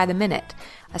inspired by the minute,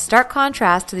 a stark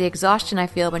contrast to the exhaustion I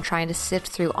feel when trying to sift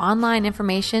through online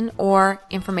information or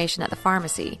information at the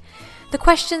pharmacy. The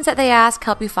questions that they ask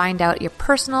help you find out your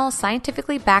personal,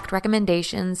 scientifically backed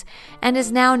recommendations, and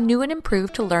is now new and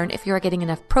improved to learn if you are getting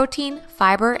enough protein,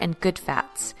 fiber, and good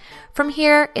fats. From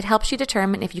here, it helps you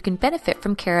determine if you can benefit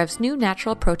from Care of's new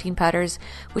natural protein powders,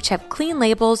 which have clean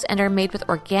labels and are made with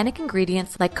organic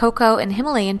ingredients like cocoa and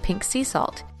Himalayan pink sea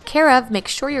salt. Care of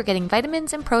makes sure you're getting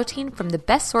vitamins and protein from the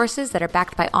best sources that are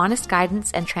backed by honest guidance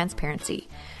and transparency.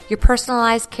 Your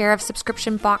personalized Care of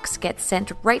subscription box gets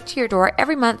sent right to your door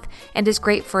every month and is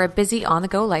great for a busy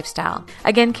on-the-go lifestyle.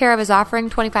 Again, Care of is offering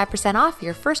 25% off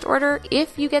your first order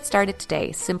if you get started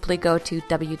today. Simply go to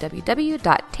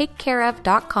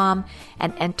www.takecareof.com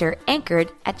and enter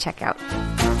Anchored at checkout.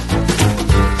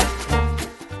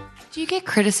 Do you get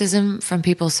criticism from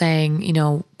people saying,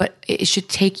 but it should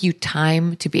take you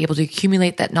time to be able to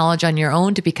accumulate that knowledge on your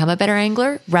own to become a better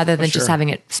angler rather than just having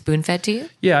it spoon-fed to you?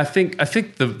 Yeah, I think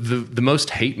the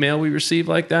most hate mail we receive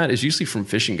like that is usually from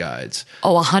fishing guides.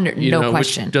 Oh, 100, no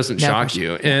question. Which doesn't shock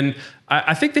you. And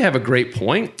I think they have a great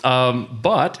point,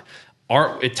 but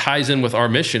it ties in with our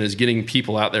mission is getting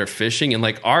people out there fishing. And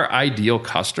like our ideal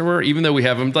customer, even though we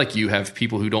have them, like you have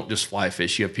people who don't just fly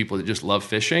fish, you have people that just love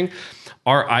fishing.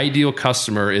 Our ideal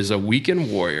customer is a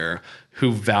weekend warrior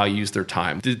who values their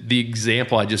time. The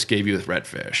example I just gave you with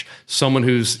redfish, someone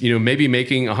who's maybe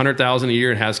making $100,000 a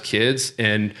year and has kids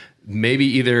and maybe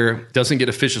either doesn't get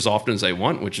to fish as often as they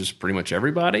want, which is pretty much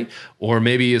everybody, or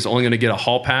maybe is only going to get a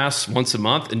hall pass once a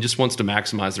month and just wants to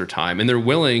maximize their time. And they're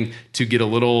willing to get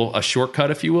a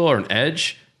shortcut, if you will, or an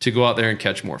edge to go out there and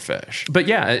catch more fish. But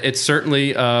yeah, it's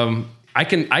certainly, I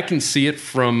can see it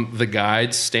from the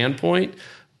guide's standpoint.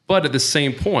 But at the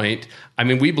same point, I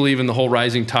mean, we believe in the whole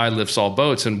rising tide lifts all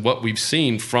boats, and what we've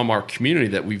seen from our community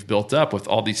that we've built up with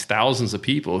all these thousands of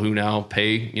people who now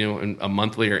pay, a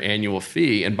monthly or annual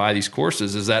fee and buy these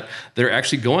courses is that they're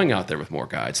actually going out there with more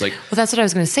guides. Like, well, that's what I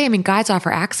was going to say. I mean, guides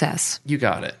offer access. You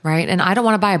got it. Right. And I don't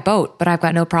want to buy a boat, but I've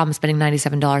got no problem spending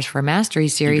 $97 for a mastery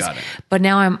series. You got it. But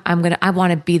now I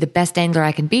want to be the best angler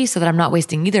I can be so that I'm not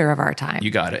wasting either of our time. You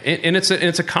got it. And it's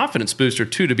a confidence booster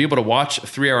too, to be able to watch a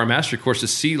 3-hour mastery course to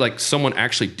see like someone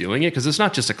actually doing it. Because it's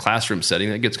not just a classroom setting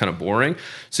that gets kind of boring.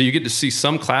 So you get to see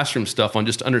some classroom stuff on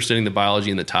just understanding the biology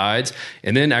and the tides,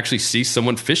 and then actually see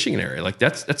someone fishing an area. Like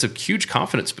that's a huge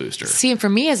confidence booster. See, and for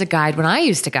me as a guide, when I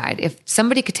used to guide, if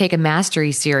somebody could take a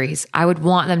mastery series, I would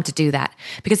want them to do that,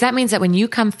 because that means that when you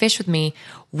come fish with me,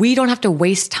 we don't have to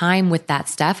waste time with that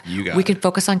stuff. We can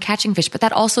focus on catching fish. But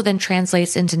that also then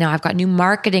translates into now I've got new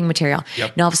marketing material.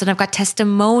 Yep. Now all of a sudden I've got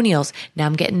testimonials. Now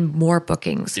I'm getting more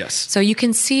bookings. Yes. So you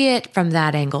can see it from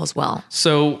that angle as well.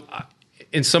 So,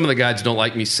 and some of the guides don't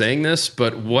like me saying this,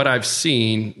 but what I've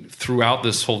seen throughout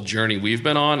this whole journey we've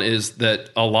been on is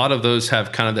that a lot of those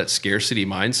have kind of that scarcity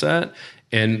mindset.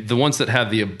 And the ones that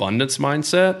have the abundance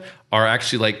mindset are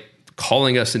actually like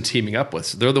calling us and teaming up with.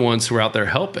 So they're the ones who are out there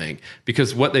helping,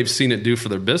 because what they've seen it do for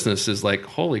their business is like,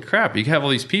 holy crap, you have all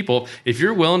these people. If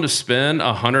you're willing to spend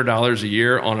 $100 a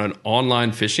year on an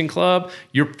online fishing club,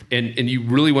 and you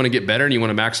really want to get better and you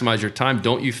want to maximize your time,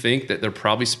 don't you think that they're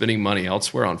probably spending money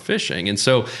elsewhere on fishing? And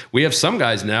so we have some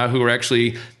guys now who are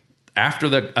actually after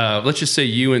let's just say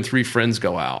you and 3 friends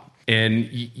go out. And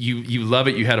you love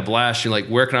it. You had a blast. You're like,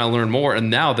 where can I learn more? And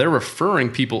now they're referring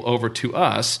people over to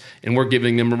us, and we're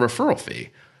giving them a referral fee.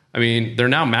 I mean, they're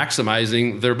now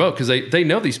maximizing their boat because they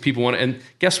know these people want it. And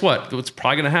guess what? What's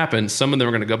probably going to happen? Some of them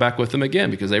are going to go back with them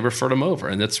again because they referred them over.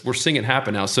 And we're seeing it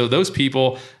happen now. So those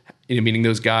people, meaning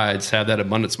those guides, have that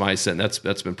abundance mindset. And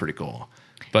that's been pretty cool.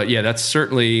 But yeah, that's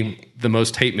certainly the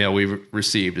most hate mail we've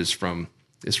received is from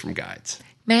guides.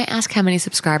 May I ask how many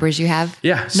subscribers you have?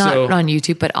 Yeah. Not on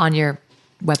YouTube, but on your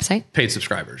website? Paid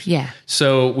subscribers. Yeah.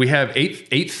 So we have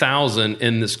 8,000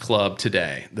 in this club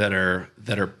today that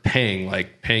are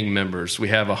paying members. We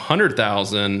have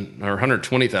 100,000 or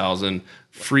 120,000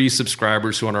 free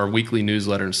subscribers who are on our weekly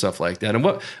newsletter and stuff like that. And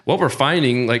what we're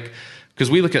finding, like,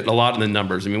 because we look at a lot of the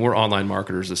numbers. I mean, we're online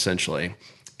marketers essentially,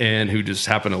 and who just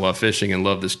happen to love fishing and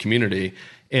love this community.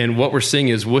 And what we're seeing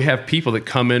is we have people that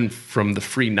come in from the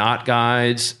free knot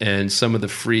guides and some of the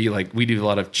free, like we do a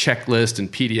lot of checklists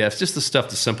and PDFs, just the stuff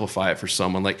to simplify it for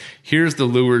someone. Like, here's the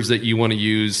lures that you want to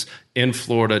use in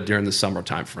Florida during the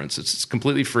summertime, for instance. It's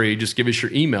completely free. Just give us your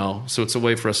email. So it's a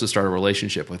way for us to start a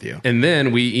relationship with you. And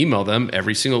then we email them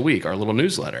every single week, our little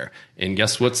newsletter. And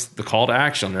guess what's the call to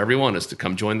action on everyone is to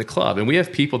come join the club. And we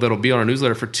have people that'll be on our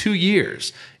newsletter for 2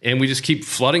 years. And we just keep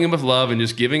flooding them with love and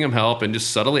just giving them help and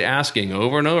just subtly asking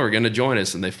over and over again to join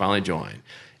us. And they finally join.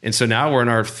 And so now we're in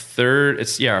our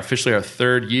officially our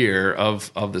third year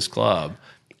of this club.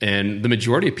 And the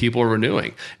majority of people are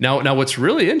renewing. Now what's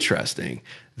really interesting,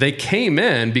 They came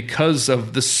in because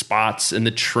of the spots and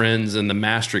the trends and the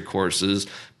mastery courses,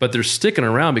 but they're sticking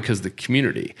around because of the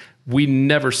community. We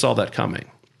never saw that coming.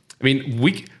 I mean,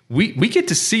 we get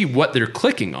to see what they're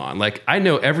clicking on. Like, I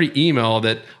know every email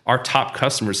that our top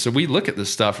customers, so we look at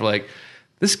this stuff, we're like,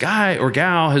 this guy or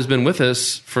gal has been with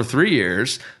us for 3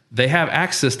 years. They have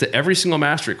access to every single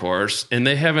mastery course, and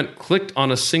they haven't clicked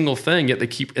on a single thing yet.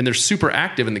 And they're super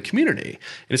active in the community.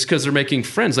 And it's because they're making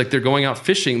friends. Like, they're going out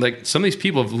fishing. Like, some of these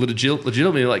people have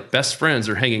legitimately like best friends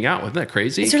they're hanging out with. Isn't that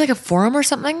crazy? Is there like a forum or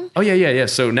something? Oh yeah.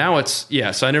 So now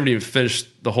so I never even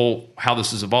finished the whole, how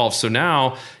this has evolved. So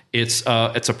now it's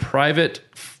a private,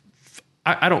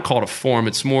 I don't call it a forum.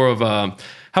 It's more of a,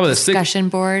 how about this? Discussion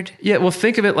board? Yeah, well,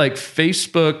 think of it like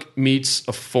Facebook meets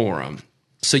a forum.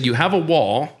 So you have a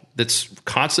wall that's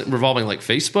constant revolving like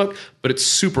Facebook, but it's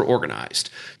super organized.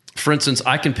 For instance,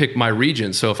 I can pick my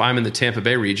region. So if I'm in the Tampa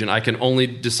Bay region, I can only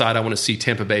decide I want to see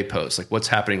Tampa Bay posts, like what's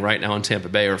happening right now in Tampa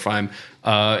Bay. Or if I'm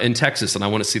in Texas and I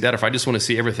want to see that, or if I just want to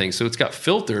see everything. So it's got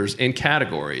filters and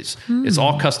categories. It's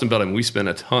all custom built, and we spend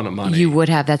a ton of money. You would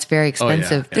have. That's very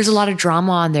expensive. Yes. There's a lot of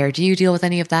drama on there. Do you deal with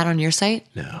any of that on your site?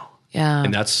 No. Yeah.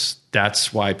 And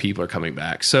that's why people are coming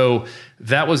back. So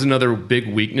that was another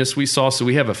big weakness we saw. So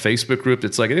we have a Facebook group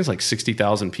that's like, I think it's like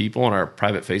 60,000 people in our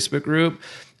private Facebook group.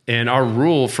 And our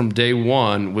rule from day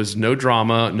one was no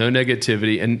drama, no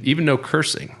negativity, and even no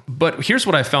cursing. But here's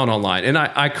what I found online. And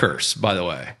I curse, by the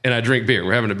way, and I drink beer.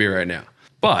 We're having a beer right now.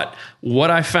 But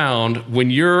what I found, when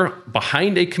you're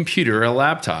behind a computer or a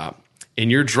laptop, and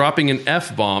you're dropping an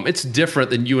F-bomb, it's different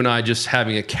than you and I just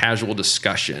having a casual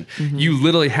discussion. Mm-hmm. You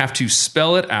literally have to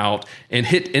spell it out and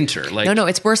hit enter. Like, No,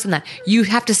 it's worse than that. You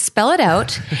have to spell it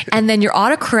out, and then your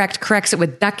autocorrect corrects it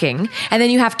with ducking, and then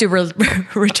you have to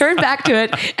return back to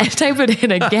it and type it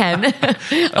in again.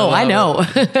 I know.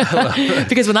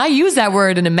 Because when I use that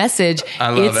word in a message,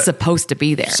 it's supposed to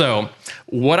be there. So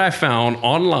what I found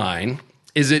online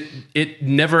is it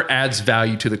never adds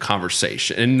value to the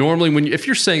conversation. And normally if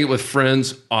you're saying it with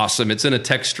friends, awesome. It's in a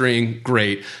text string,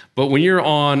 great. But when you're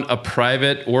on a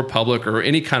private or public or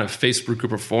any kind of Facebook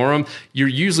group or forum, you're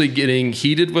usually getting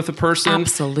heated with a person.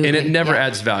 Absolutely. And it never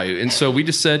adds value. And so we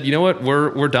just said, you know what,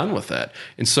 we're done with that.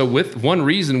 And so with one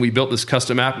reason we built this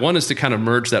custom app, one is to kind of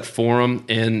merge that forum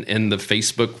and the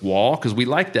Facebook wall, because we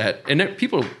like that. And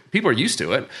people are used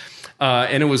to it.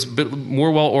 And it was a bit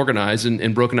more well organized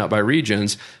and broken out by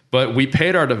regions. But we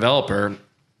paid our developer.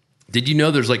 Did you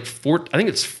know there's like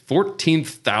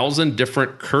 14,000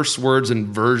 different curse words and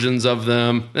versions of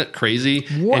them? Isn't that crazy?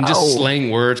 Whoa. And just slang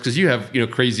words, because you have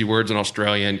crazy words in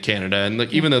Australia and Canada, and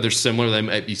like even though they're similar, they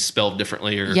might be spelled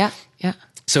differently. Yeah.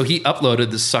 So he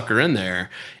uploaded this sucker in there,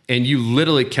 and you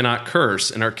literally cannot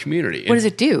curse in our community. What does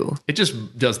it do? It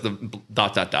just does the ...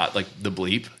 like the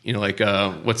bleep.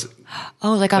 What's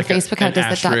Oh, like on Facebook, how it does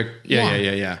asterisk. the dot?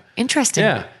 Yeah. Interesting.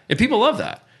 Yeah, and people love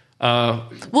that.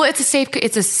 Well, it's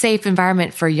a safe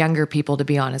environment for younger people to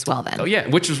be on as well. Then, Oh yeah,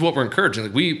 which is what we're encouraging.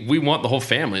 Like we want the whole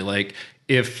family. Like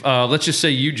if let's just say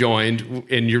you joined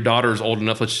and your daughter is old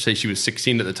enough. Let's just say she was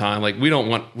 16 at the time. Like we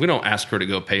don't ask her to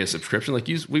go pay a subscription. Like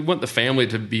we want the family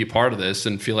to be a part of this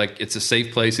and feel like it's a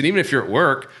safe place. And even if you're at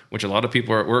work, which a lot of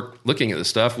people are at work looking at this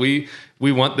stuff, we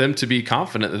want them to be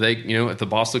confident that they, if the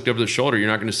boss looked over their shoulder, you're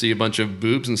not going to see a bunch of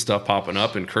boobs and stuff popping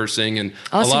up and cursing and.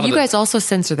 So you guys also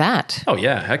censor that. Oh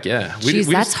yeah, heck yeah.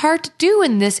 That's hard to do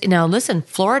in this. Now listen,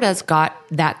 Florida's got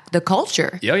the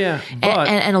culture. Yeah. But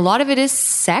and a lot of it is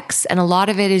sex, and a lot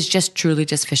of it is truly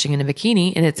just fishing in a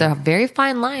bikini, and it's a very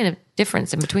fine line of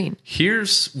difference in between.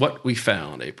 Here's what we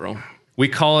found, April. We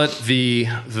call it the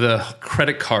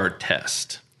credit card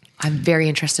test. I'm very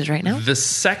interested right now. The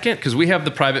second, because we have the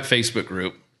private Facebook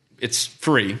group, it's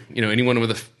free. Anyone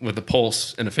with a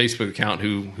pulse and a Facebook account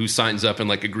who signs up and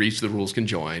like agrees to the rules can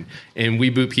join. And we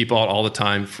boot people out all the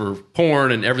time for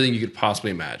porn and everything you could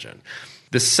possibly imagine.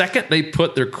 The second they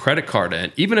put their credit card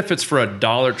in, even if it's for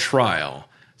 $1 trial,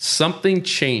 something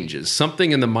changes,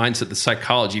 something in the mindset, the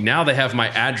psychology. Now they have my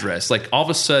address. Like all of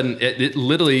a sudden, it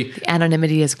literally... The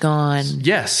anonymity is gone.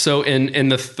 Yes. So in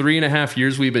the 3.5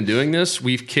 years we've been doing this,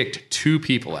 we've kicked 2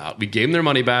 people out. We gave them their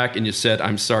money back and just said,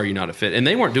 I'm sorry, you're not a fit. And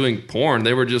they weren't doing porn.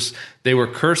 They were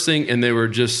cursing, and they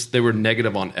were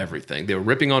negative on everything. They were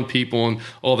ripping on people and,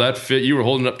 that fit you were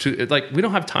holding up to. Like, we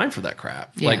don't have time for that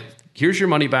crap. Yeah. Like, here's your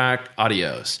money back,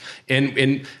 adios.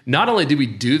 And not only do we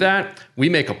do that, we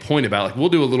make a point about it. Like, we'll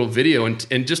do a little video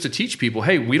and just to teach people,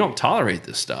 hey, we don't tolerate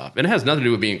this stuff. And it has nothing to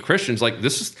do with being Christians. Like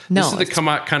this is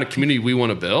the kind of community we want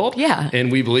to build. Yeah.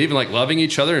 And we believe in like loving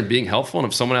each other and being helpful. And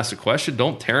if someone asks a question,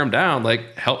 don't tear them down.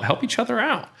 Like help each other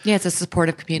out. Yeah, it's a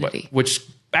supportive community. Which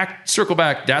circle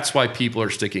back. That's why people are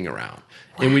sticking around.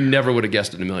 And we never would have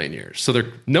guessed it in a million years. So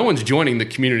no one's joining the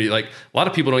community. Like a lot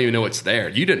of people don't even know it's there.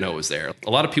 You didn't know it was there.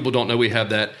 A lot of people don't know we have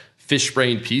that fish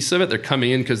brain piece of it. They're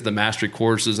coming in because the mastery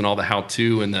courses and all the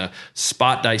how-to and the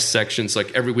spot dissections.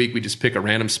 Like every week we just pick a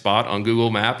random spot on Google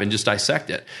Map and just dissect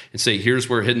it and say, here's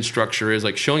where hidden structure is,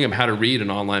 like showing them how to read an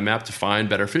online map to find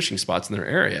better fishing spots in their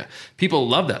area. People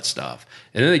love that stuff.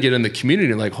 And then they get in the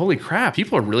community and like, holy crap,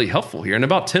 people are really helpful here. And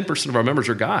about 10% of our members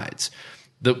are guides.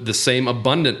 The same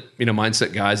abundant,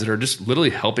 mindset guys that are just literally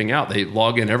helping out. They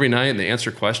log in every night and they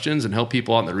answer questions and help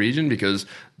people out in the region because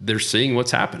they're seeing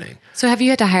what's happening. So have you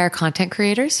had to hire content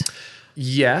creators?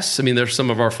 Yes. I mean, there's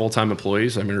some of our full-time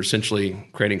employees. I mean, we're essentially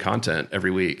creating content every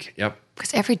week. Yep.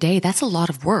 Because every day, that's a lot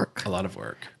of work. A lot of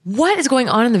work. What is going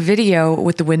on in the video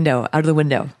with the window, out of the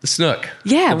window? The snook.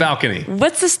 Yeah. The balcony.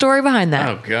 What's the story behind that?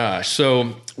 Oh, gosh.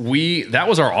 So that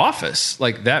was our office.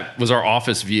 Like that was our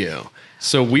office view.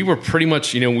 So we were pretty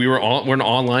much, we're an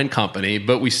online company,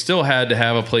 but we still had to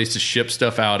have a place to ship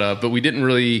stuff out of, but we didn't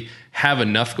really have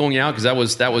enough going out because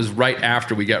that was right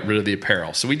after we got rid of the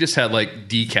apparel. So we just had like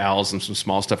decals and some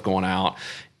small stuff going out.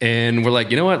 And we're like,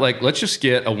 you know what? Like, let's just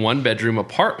get a 1-bedroom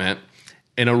apartment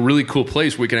in a really cool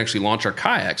place where we can actually launch our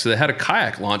kayak. So they had a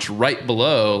kayak launch right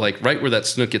below, like right where that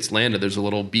snook gets landed. There's a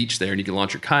little beach there and you can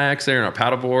launch your kayaks there and our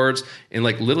paddle boards and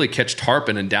like literally catch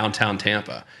tarpon in downtown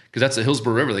Tampa. Because that's the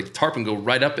Hillsborough River. Like tarpon go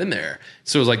right up in there.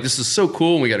 So it was like, this is so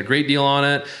cool. And we got a great deal on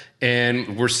it.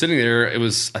 And we're sitting there. It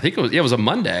was a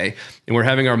Monday. And we're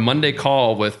having our Monday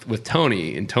call with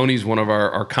Tony. And Tony's one of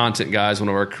our content guys, one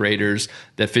of our creators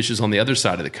that fishes on the other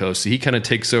side of the coast. So he kind of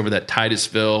takes over that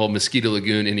Titusville, Mosquito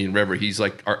Lagoon, Indian River. He's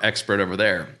like our expert over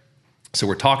there. So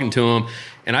we're talking to him.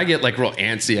 And I get like real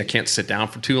antsy. I can't sit down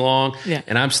for too long. Yeah.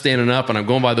 And I'm standing up and I'm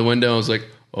going by the window. I was like,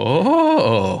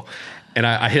 oh. And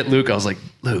I hit Luke. I was like,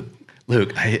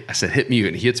 Luke, I said, hit mute.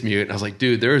 And he hits mute. And I was like,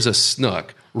 dude, there's a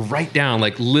snook right down,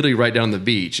 like literally right down the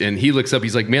beach. And he looks up.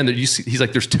 He's like, man, he's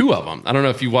like, there's 2 of them. I don't know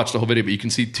if you watched the whole video, but you can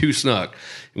see 2 snook.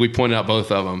 And we pointed out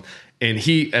both of them. And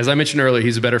he, as I mentioned earlier,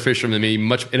 he's a better fisherman than me.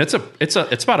 And it's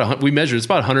about we measured, it's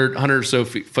about 100 or so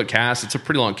foot cast. It's a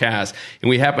pretty long cast. And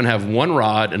we happen to have 1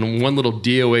 rod and 1 little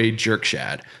DOA jerk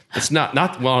shad. It's not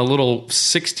a little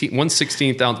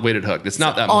 1/16th ounce weighted hook. It's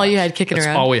not that much. All you had kicking That's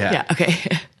around? all we had. Yeah,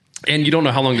 okay. And you don't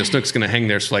know how long the snook's going to hang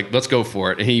there. So like, let's go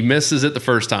for it. And he misses it the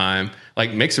first time,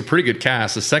 like makes a pretty good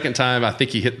cast. The second time, I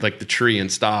think he hit like the tree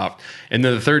and stopped. And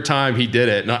then the third time he did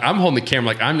it. And I'm holding the camera,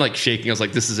 like I'm like shaking. I was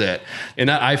like, this is it. And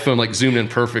that iPhone like zoomed in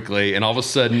perfectly. And all of a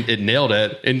sudden it nailed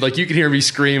it. And like, you could hear me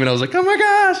scream. And I was like, oh my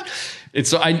gosh. And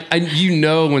so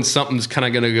I when something's kind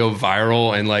of going to go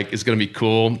viral and like, it's going to be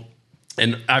cool.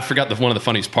 And I forgot one of the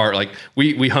funniest part. Like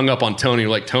we hung up on Tony.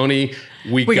 We're like, Tony,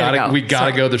 we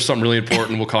gotta go. There's something really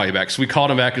important. We'll call you back. So we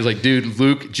called him back. He was like, dude,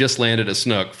 Luke just landed a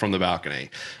snook from the balcony.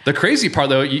 The crazy part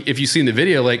though, if you've seen the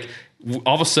video, like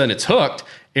all of a sudden it's hooked.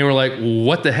 And we're like,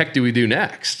 what the heck do we do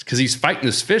next? Because he's fighting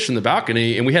this fish in the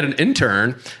balcony. And we had an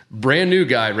intern, brand new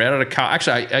guy, right out of college.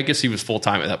 Actually, I guess he was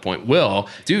full-time at that point. Will,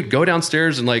 dude, go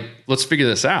downstairs and like, let's figure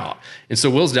this out. And so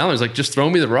Will's down there. He's like, just throw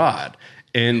me the rod.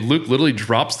 And Luke literally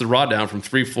drops the rod down from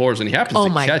 3 floors and he happens to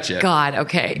catch it. Oh my God.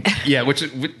 Okay. Yeah. Which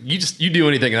you do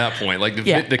anything at that point. Like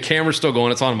the camera's still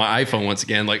going. It's on my iPhone once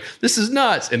again. Like this is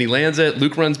nuts. And he lands it.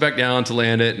 Luke runs back down to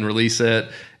land it and release it.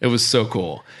 It was so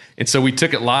cool. And so we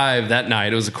took it live that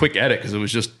night. It was a quick edit because it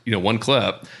was just, 1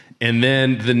 clip. And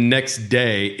then the next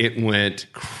day it went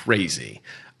crazy.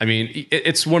 I mean,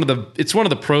 it's one of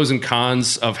the pros and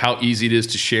cons of how easy it is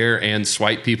to share and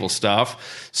swipe people's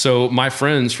stuff. So my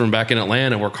friends from back in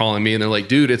Atlanta were calling me and they're like,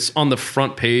 dude, it's on the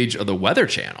front page of the Weather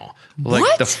Channel. Like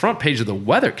what? The front page of the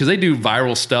weather, because they do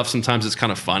viral stuff. Sometimes it's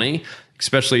kind of funny,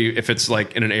 especially if it's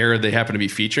like in an area they happen to be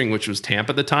featuring, which was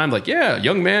Tampa at the time. Like, yeah,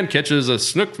 young man catches a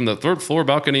snook from the 3rd floor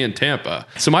balcony in Tampa.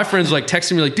 So my friends like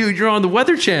texting me like, dude, you're on the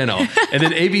Weather Channel. And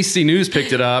then ABC News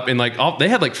picked it up and like they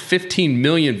had like 15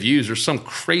 million views or some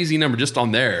crazy number just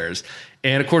on theirs.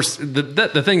 And of course,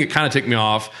 the thing that kind of ticked me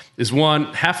off is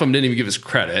one, half of them didn't even give us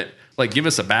credit. Like, give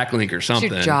us a backlink or something.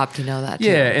 It's your job to know that, too.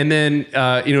 Yeah, and then,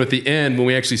 at the end, when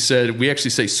we actually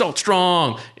say Salt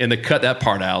Strong, and they cut that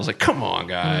part out. I was like, come on,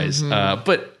 guys. Mm-hmm.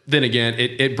 But then again,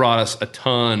 it brought us a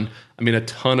ton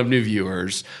of new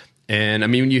viewers. And, I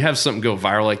mean, when you have something go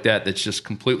viral like that that's just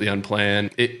completely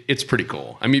unplanned, it's pretty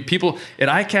cool. I mean, people at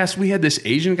ICAST, we had this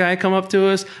Asian guy come up to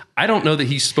us. I don't know that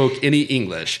he spoke any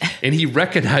English, and he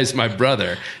recognized my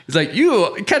brother. He's like,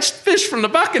 you catch fish from the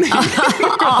balcony. We're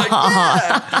like,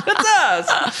 yeah,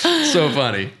 that's us. So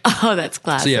funny. Oh, that's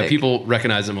classic. So, yeah, people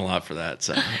recognize him a lot for that.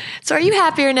 So are you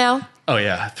happier now? Oh,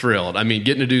 yeah, thrilled. I mean,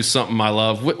 getting to do something I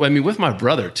love. With my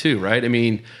brother, too, right? I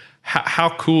mean,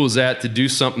 how cool is that to do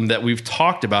something that we've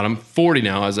talked about? I'm 40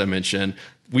 now, as I mentioned.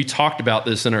 We talked about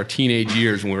this in our teenage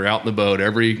years when we were out in the boat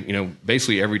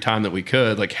basically every time that we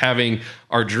could, like having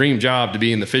our dream job to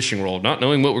be in the fishing world, not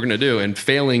knowing what we're going to do and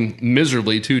failing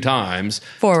miserably 2 times.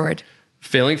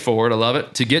 Failing forward. I love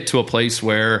it. To get to a place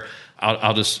where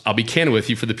I'll be candid with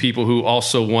you for the people who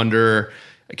also wonder,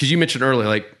 because you mentioned earlier,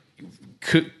 like,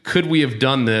 could we have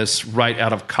done this right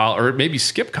out of college or maybe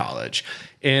skip college?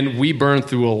 And we burned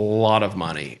through a lot of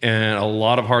money and a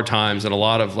lot of hard times and a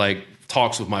lot of like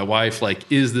talks with my wife.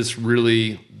 Like,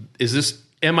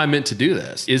 am I meant to do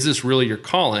this? Is this really your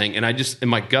calling? And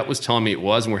my gut was telling me it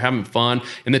was, and we're having fun.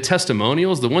 And the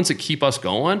testimonials, the ones that keep us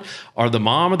going, are the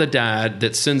mom or the dad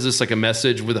that sends us like a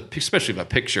message especially with a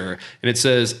picture. And it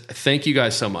says, thank you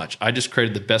guys so much. I just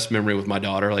created the best memory with my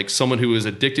daughter. Like someone who was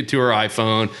addicted to her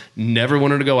iPhone, never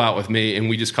wanted to go out with me. And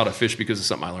we just caught a fish because of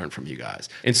something I learned from you guys.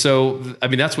 And so, I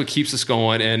mean, that's what keeps us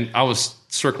going. And I was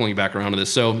circling back around to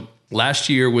this. So last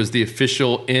year was the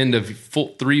official end of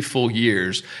 3 full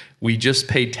years. We just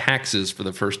paid taxes for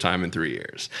the first time in 3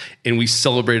 years. And we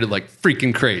celebrated like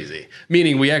freaking crazy.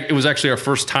 Meaning it was actually our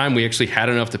first time we actually had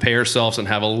enough to pay ourselves and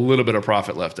have a little bit of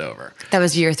profit left over. That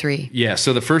was year 3. Yeah.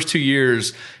 So the first 2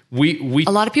 years, we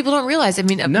a lot of people don't realize. I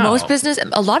mean, a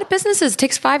lot of businesses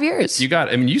takes 5 years.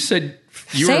 You said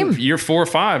you were in year 4 or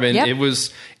 5, and it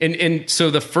was, and so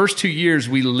the first 2 years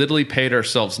we literally paid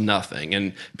ourselves nothing.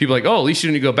 And people are like, oh, at least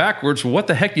you didn't go backwards. What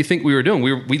the heck do you think we were doing?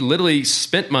 We literally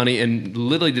spent money and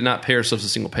literally did not pay ourselves a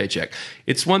single paycheck.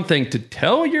 It's one thing to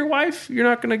tell your wife you're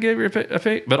not going to give her a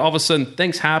pay, but all of a sudden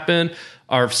things happen.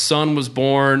 Our son was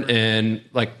born and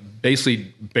like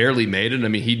basically barely made it. I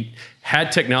mean, he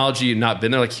had technology and not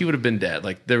been there, like he would have been dead.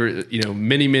 Like there were,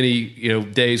 many,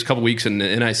 days, couple weeks in the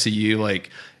NICU, like,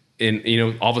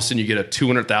 and all of a sudden you get a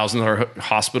 $200,000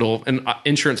 hospital, and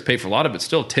insurance paid for a lot of it.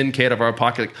 Still $10K out of our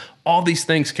pocket. Like all these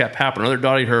things kept happening. Another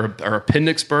daughter, her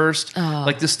appendix burst.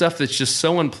 Like this stuff that's just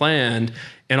so unplanned.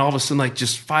 And all of a sudden, like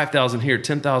just 5,000 here,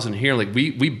 10,000 here. Like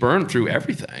we burned through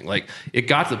everything. Like it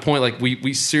got to the point, like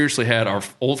we seriously had our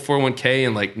old 401k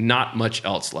and like not much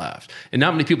else left. And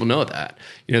not many people know that.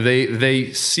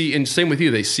 They see, and same with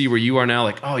you, they see where you are now.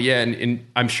 Like, oh yeah, and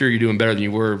I'm sure you're doing better than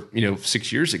you were,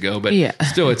 6 years ago. But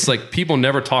still, it's like people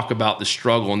never talk about the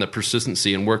struggle and the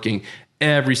persistency and working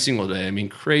every single day. I mean,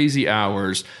 crazy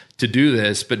hours to do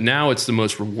this, but now it's the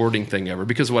most rewarding thing ever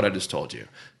because of what I just told you,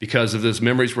 because of those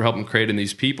memories we're helping create in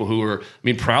these people who are,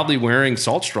 proudly wearing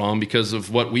Salt Strong because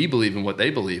of what we believe in, what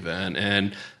they believe in.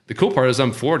 And the cool part is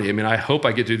I'm 40. I hope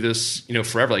I get to do this,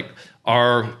 forever. Like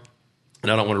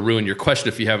and I don't want to ruin your question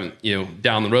if you haven't,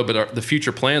 down the road, but the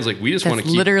future plans, like we just want to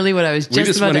keep, literally what I was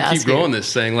just about to ask. We just want to keep growing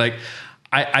this thing. Like,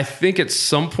 I think at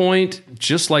some point,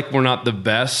 just like we're not the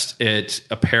best at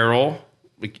apparel,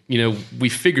 we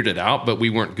figured it out, but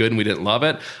we weren't good and we didn't love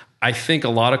it. I think a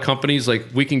lot of companies, like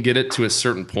we can get it to a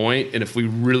certain point, and if we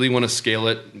really want to scale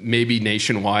it, maybe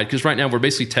nationwide, because right now we're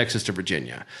basically Texas to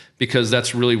Virginia, because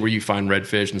that's really where you find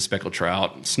redfish and speckled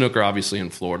trout, snooker obviously in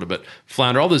Florida, but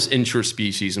flounder, all those inshore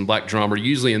species, and black drum are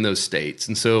usually in those states.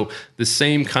 And so the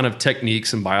same kind of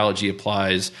techniques and biology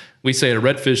applies. We say a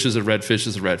redfish is a redfish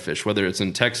is a redfish, whether it's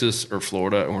in Texas or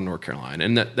Florida or North Carolina.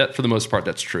 And that for the most part,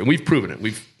 that's true. And we've proven it.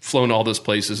 We've flown to all those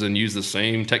places and used the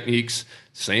same techniques,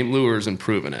 same lures, and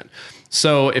proven it.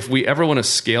 So if we ever want to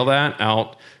scale that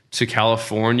out to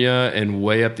California and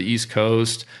way up the East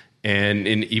Coast and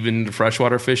even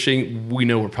freshwater fishing, we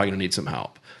know we're probably going to need some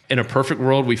help. In a perfect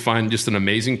world, we find just an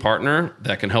amazing partner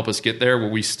that can help us get there, where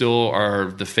we still are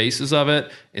the faces of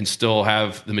it and still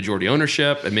have the majority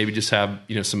ownership and maybe just have,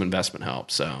 some investment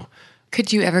help. So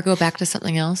could you ever go back to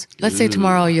something else? Let's say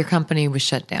tomorrow your company was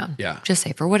shut down. Yeah. Just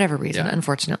say for whatever reason,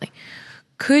 unfortunately.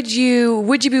 Would you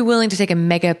be willing to take a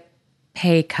mega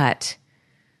pay cut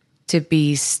to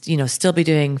be, still be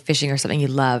doing fishing or something you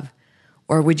love?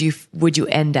 Or would you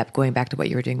end up going back to what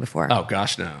you were doing before? Oh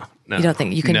gosh, no. You don't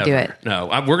think you can do it? No,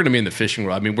 we're going to be in the fishing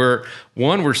world.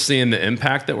 We're seeing the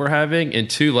impact that we're having, and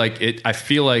two, I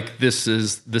feel like this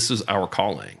is our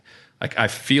calling. Like I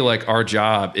feel like our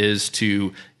job is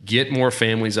to get more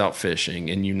families out fishing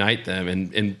and unite them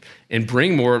and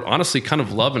bring more, honestly, kind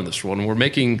of love into this world.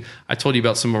 And I told you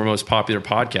about some of our most popular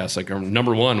podcasts. Like our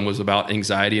number one was about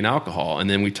anxiety and alcohol. And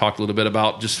then we talked a little bit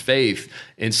about just faith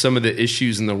and some of the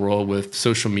issues in the world with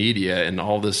social media and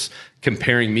all this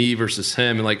comparing me versus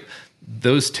him. And like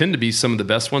those tend to be some of the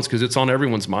best ones because it's on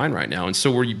everyone's mind right now. And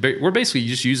so we're basically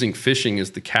just using fishing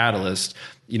as the catalyst,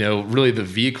 really the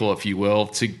vehicle, if you will,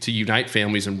 to unite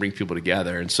families and bring people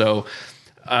together. And so,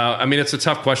 it's a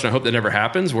tough question. I hope that never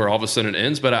happens where all of a sudden it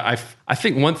ends. But I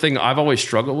think one thing I've always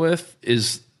struggled with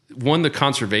is one, the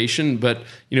conservation, but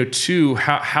two,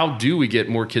 how do we get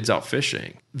more kids out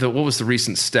fishing? What was the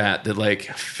recent stat that like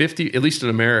 50, at least in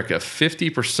America,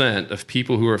 50% of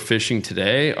people who are fishing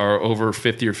today are over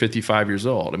 50 or 55 years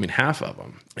old. I mean, half of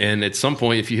them. And at some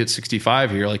point, if you hit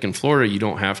 65 here, like in Florida, you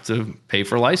don't have to pay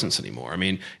for a license anymore. I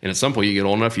mean, and at some point you get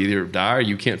old enough, you either die or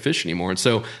you can't fish anymore. And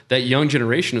so that young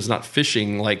generation is not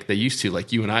fishing like they used to,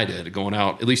 like you and I did, going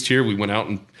out. At least here, we went out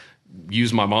and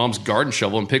use my mom's garden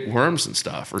shovel and pick worms and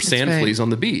stuff, or sand fleas on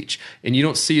the beach. And you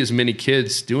don't see as many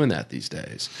kids doing that these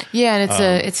days. Yeah,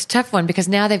 and it's a tough one because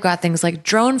now they've got things like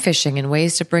drone fishing and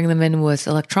ways to bring them in with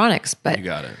electronics. But you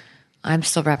got it. I'm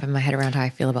still wrapping my head around how I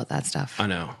feel about that stuff. I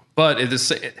know. But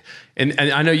and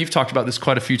I know you've talked about this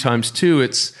quite a few times too.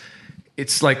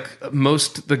 It's like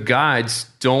most the guides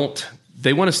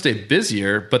they want to stay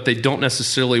busier, but they don't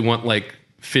necessarily want like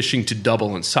fishing to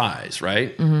double in size,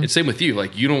 right? Mm-hmm. And same with you.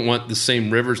 Like you don't want the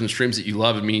same rivers and streams that you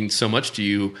love and mean so much to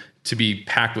you to be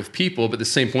packed with people, but at the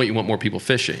same point you want more people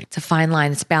fishing. It's a fine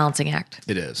line. It's a balancing act.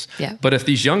 It is. Yeah. But if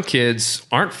these young kids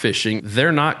aren't fishing,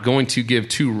 they're not going to give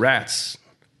two rats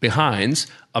behinds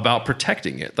about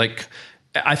protecting it. Like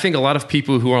I think a lot of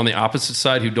people who are on the opposite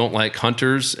side who don't like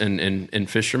hunters and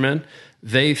fishermen,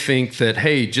 they think that,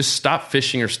 hey, just stop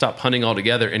fishing or stop hunting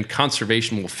altogether and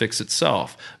conservation will fix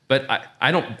itself. But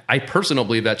I personally don't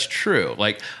believe that's true.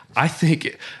 Like I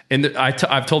think, and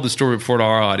I've told this story before to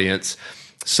our audience.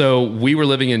 So we were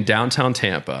living in downtown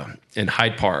Tampa in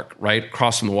Hyde Park, right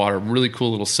across from the water, really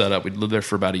cool little setup. We'd lived there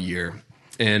for about a year.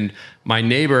 And my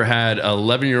neighbor had an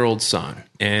 11-year-old son,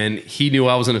 and he knew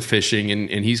I was into fishing,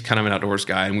 and he's kind of an outdoors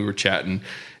guy, and we were chatting. And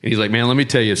he's like, man, let me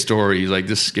tell you a story. He's like,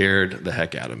 this scared the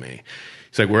heck out of me.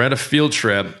 He's like, we're at a field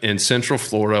trip in Central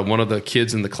Florida. One of the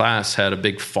kids in the class had a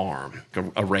big farm,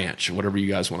 a ranch, whatever you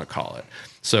guys want to call it.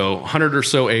 So 100 or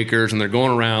so acres, and they're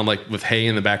going around like with hay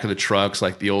in the back of the trucks,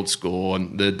 like the old school.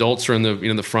 And the adults are in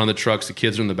the front of the trucks, the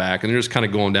kids are in the back, and they're just kind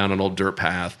of going down an old dirt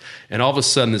path. And all of a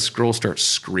sudden, this girl starts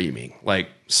screaming, like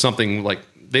something like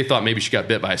they thought maybe she got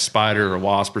bit by a spider or a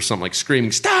wasp or something, like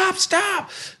screaming, stop, stop.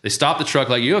 They stop the truck,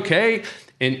 like, you okay?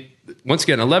 And once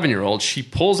again, 11-year-old, she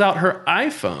pulls out her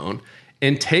iPhone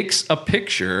and takes a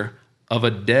picture of a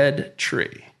dead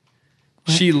tree.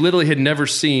 What? She literally had never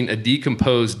seen a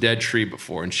decomposed dead tree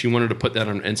before, and she wanted to put that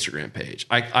on an Instagram page.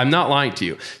 I'm not lying to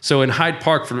you. So in Hyde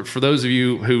Park, for those of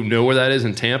you who know where that is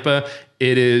in Tampa,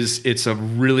 it's a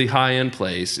really high-end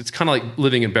place. It's kind of like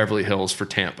living in Beverly Hills for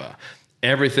Tampa.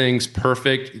 Everything's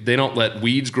perfect. They don't let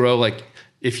weeds grow. Like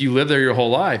if you live there your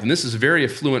whole life, and this is very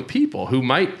affluent people who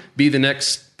might be the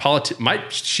next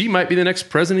she might be the next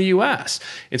president of the U.S.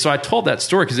 And so I told that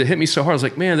story because it hit me so hard. I was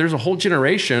like, man, there's a whole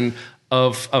generation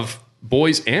of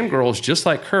boys and girls just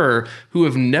like her who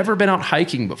have never been out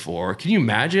hiking before. Can you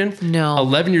imagine? No.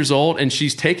 11 years old, and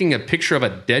she's taking a picture of a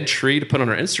dead tree to put on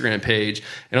her Instagram page.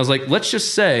 And I was like, let's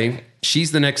just say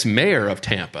she's the next mayor of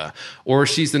Tampa, or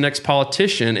she's the next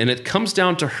politician, and it comes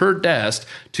down to her desk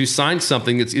to sign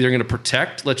something that's either going to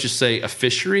protect, let's just say, a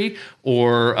fishery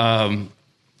or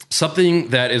something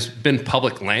that has been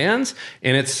public lands,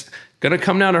 and it's going to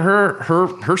come down to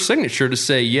her signature to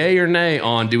say yay or nay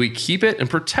on do we keep it and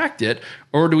protect it,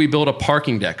 or do we build a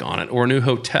parking deck on it or a new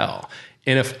hotel.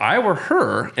 And if I were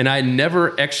her and I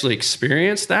never actually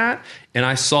experienced that, and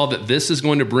I saw that this is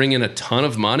going to bring in a ton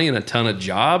of money and a ton of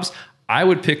jobs, I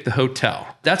would pick the hotel.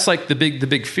 That's like the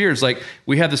big fear is like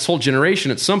we have this whole generation.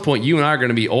 At some point, you and I are going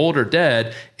to be old or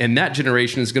dead, and that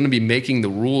generation is going to be making the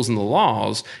rules and the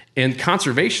laws, and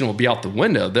conservation will be out the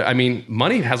window. I mean,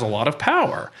 money has a lot of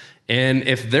power. And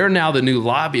if they're now the new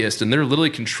lobbyist and they're literally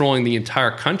controlling the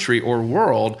entire country or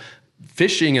world,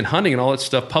 fishing and hunting and all that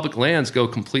stuff, public lands go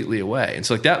completely away. And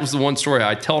so like that was the one story.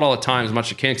 I tell it all the time as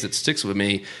much as I can because it sticks with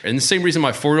me. And the same reason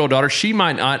my 4-year-old daughter, she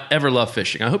might not ever love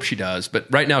fishing. I hope she does, but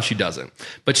right now she doesn't.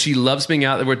 But she loves being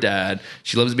out there with dad.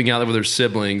 She loves being out there with her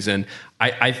siblings. And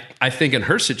I think in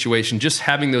her situation, just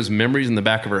having those memories in the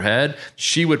back of her head,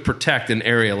 she would protect an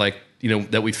area like,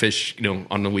 that we fish,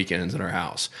 on the weekends at our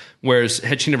house. Whereas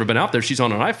had she never been out there, she's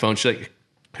on an iPhone. She's like,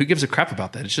 who gives a crap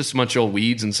about that? It's just a bunch of old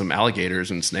weeds and some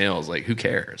alligators and snails. Like, who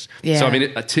cares? Yeah. So, I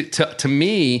mean, to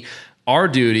me, our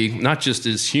duty, not just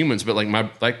as humans, but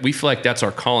we feel like that's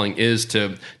our calling, is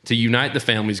to unite the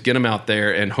families, get them out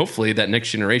there, and hopefully that next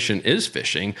generation is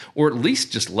fishing, or at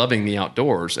least just loving the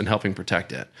outdoors and helping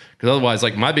protect it. Because otherwise,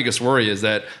 my biggest worry is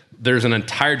that there's an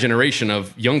entire generation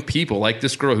of young people like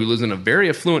this girl who lives in a very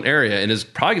affluent area and is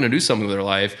probably going to do something with their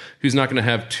life who's not going to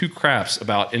have two craps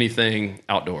about anything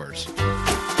outdoors.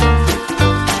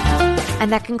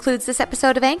 And that concludes this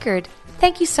episode of Anchored.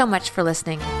 Thank you so much for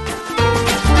listening.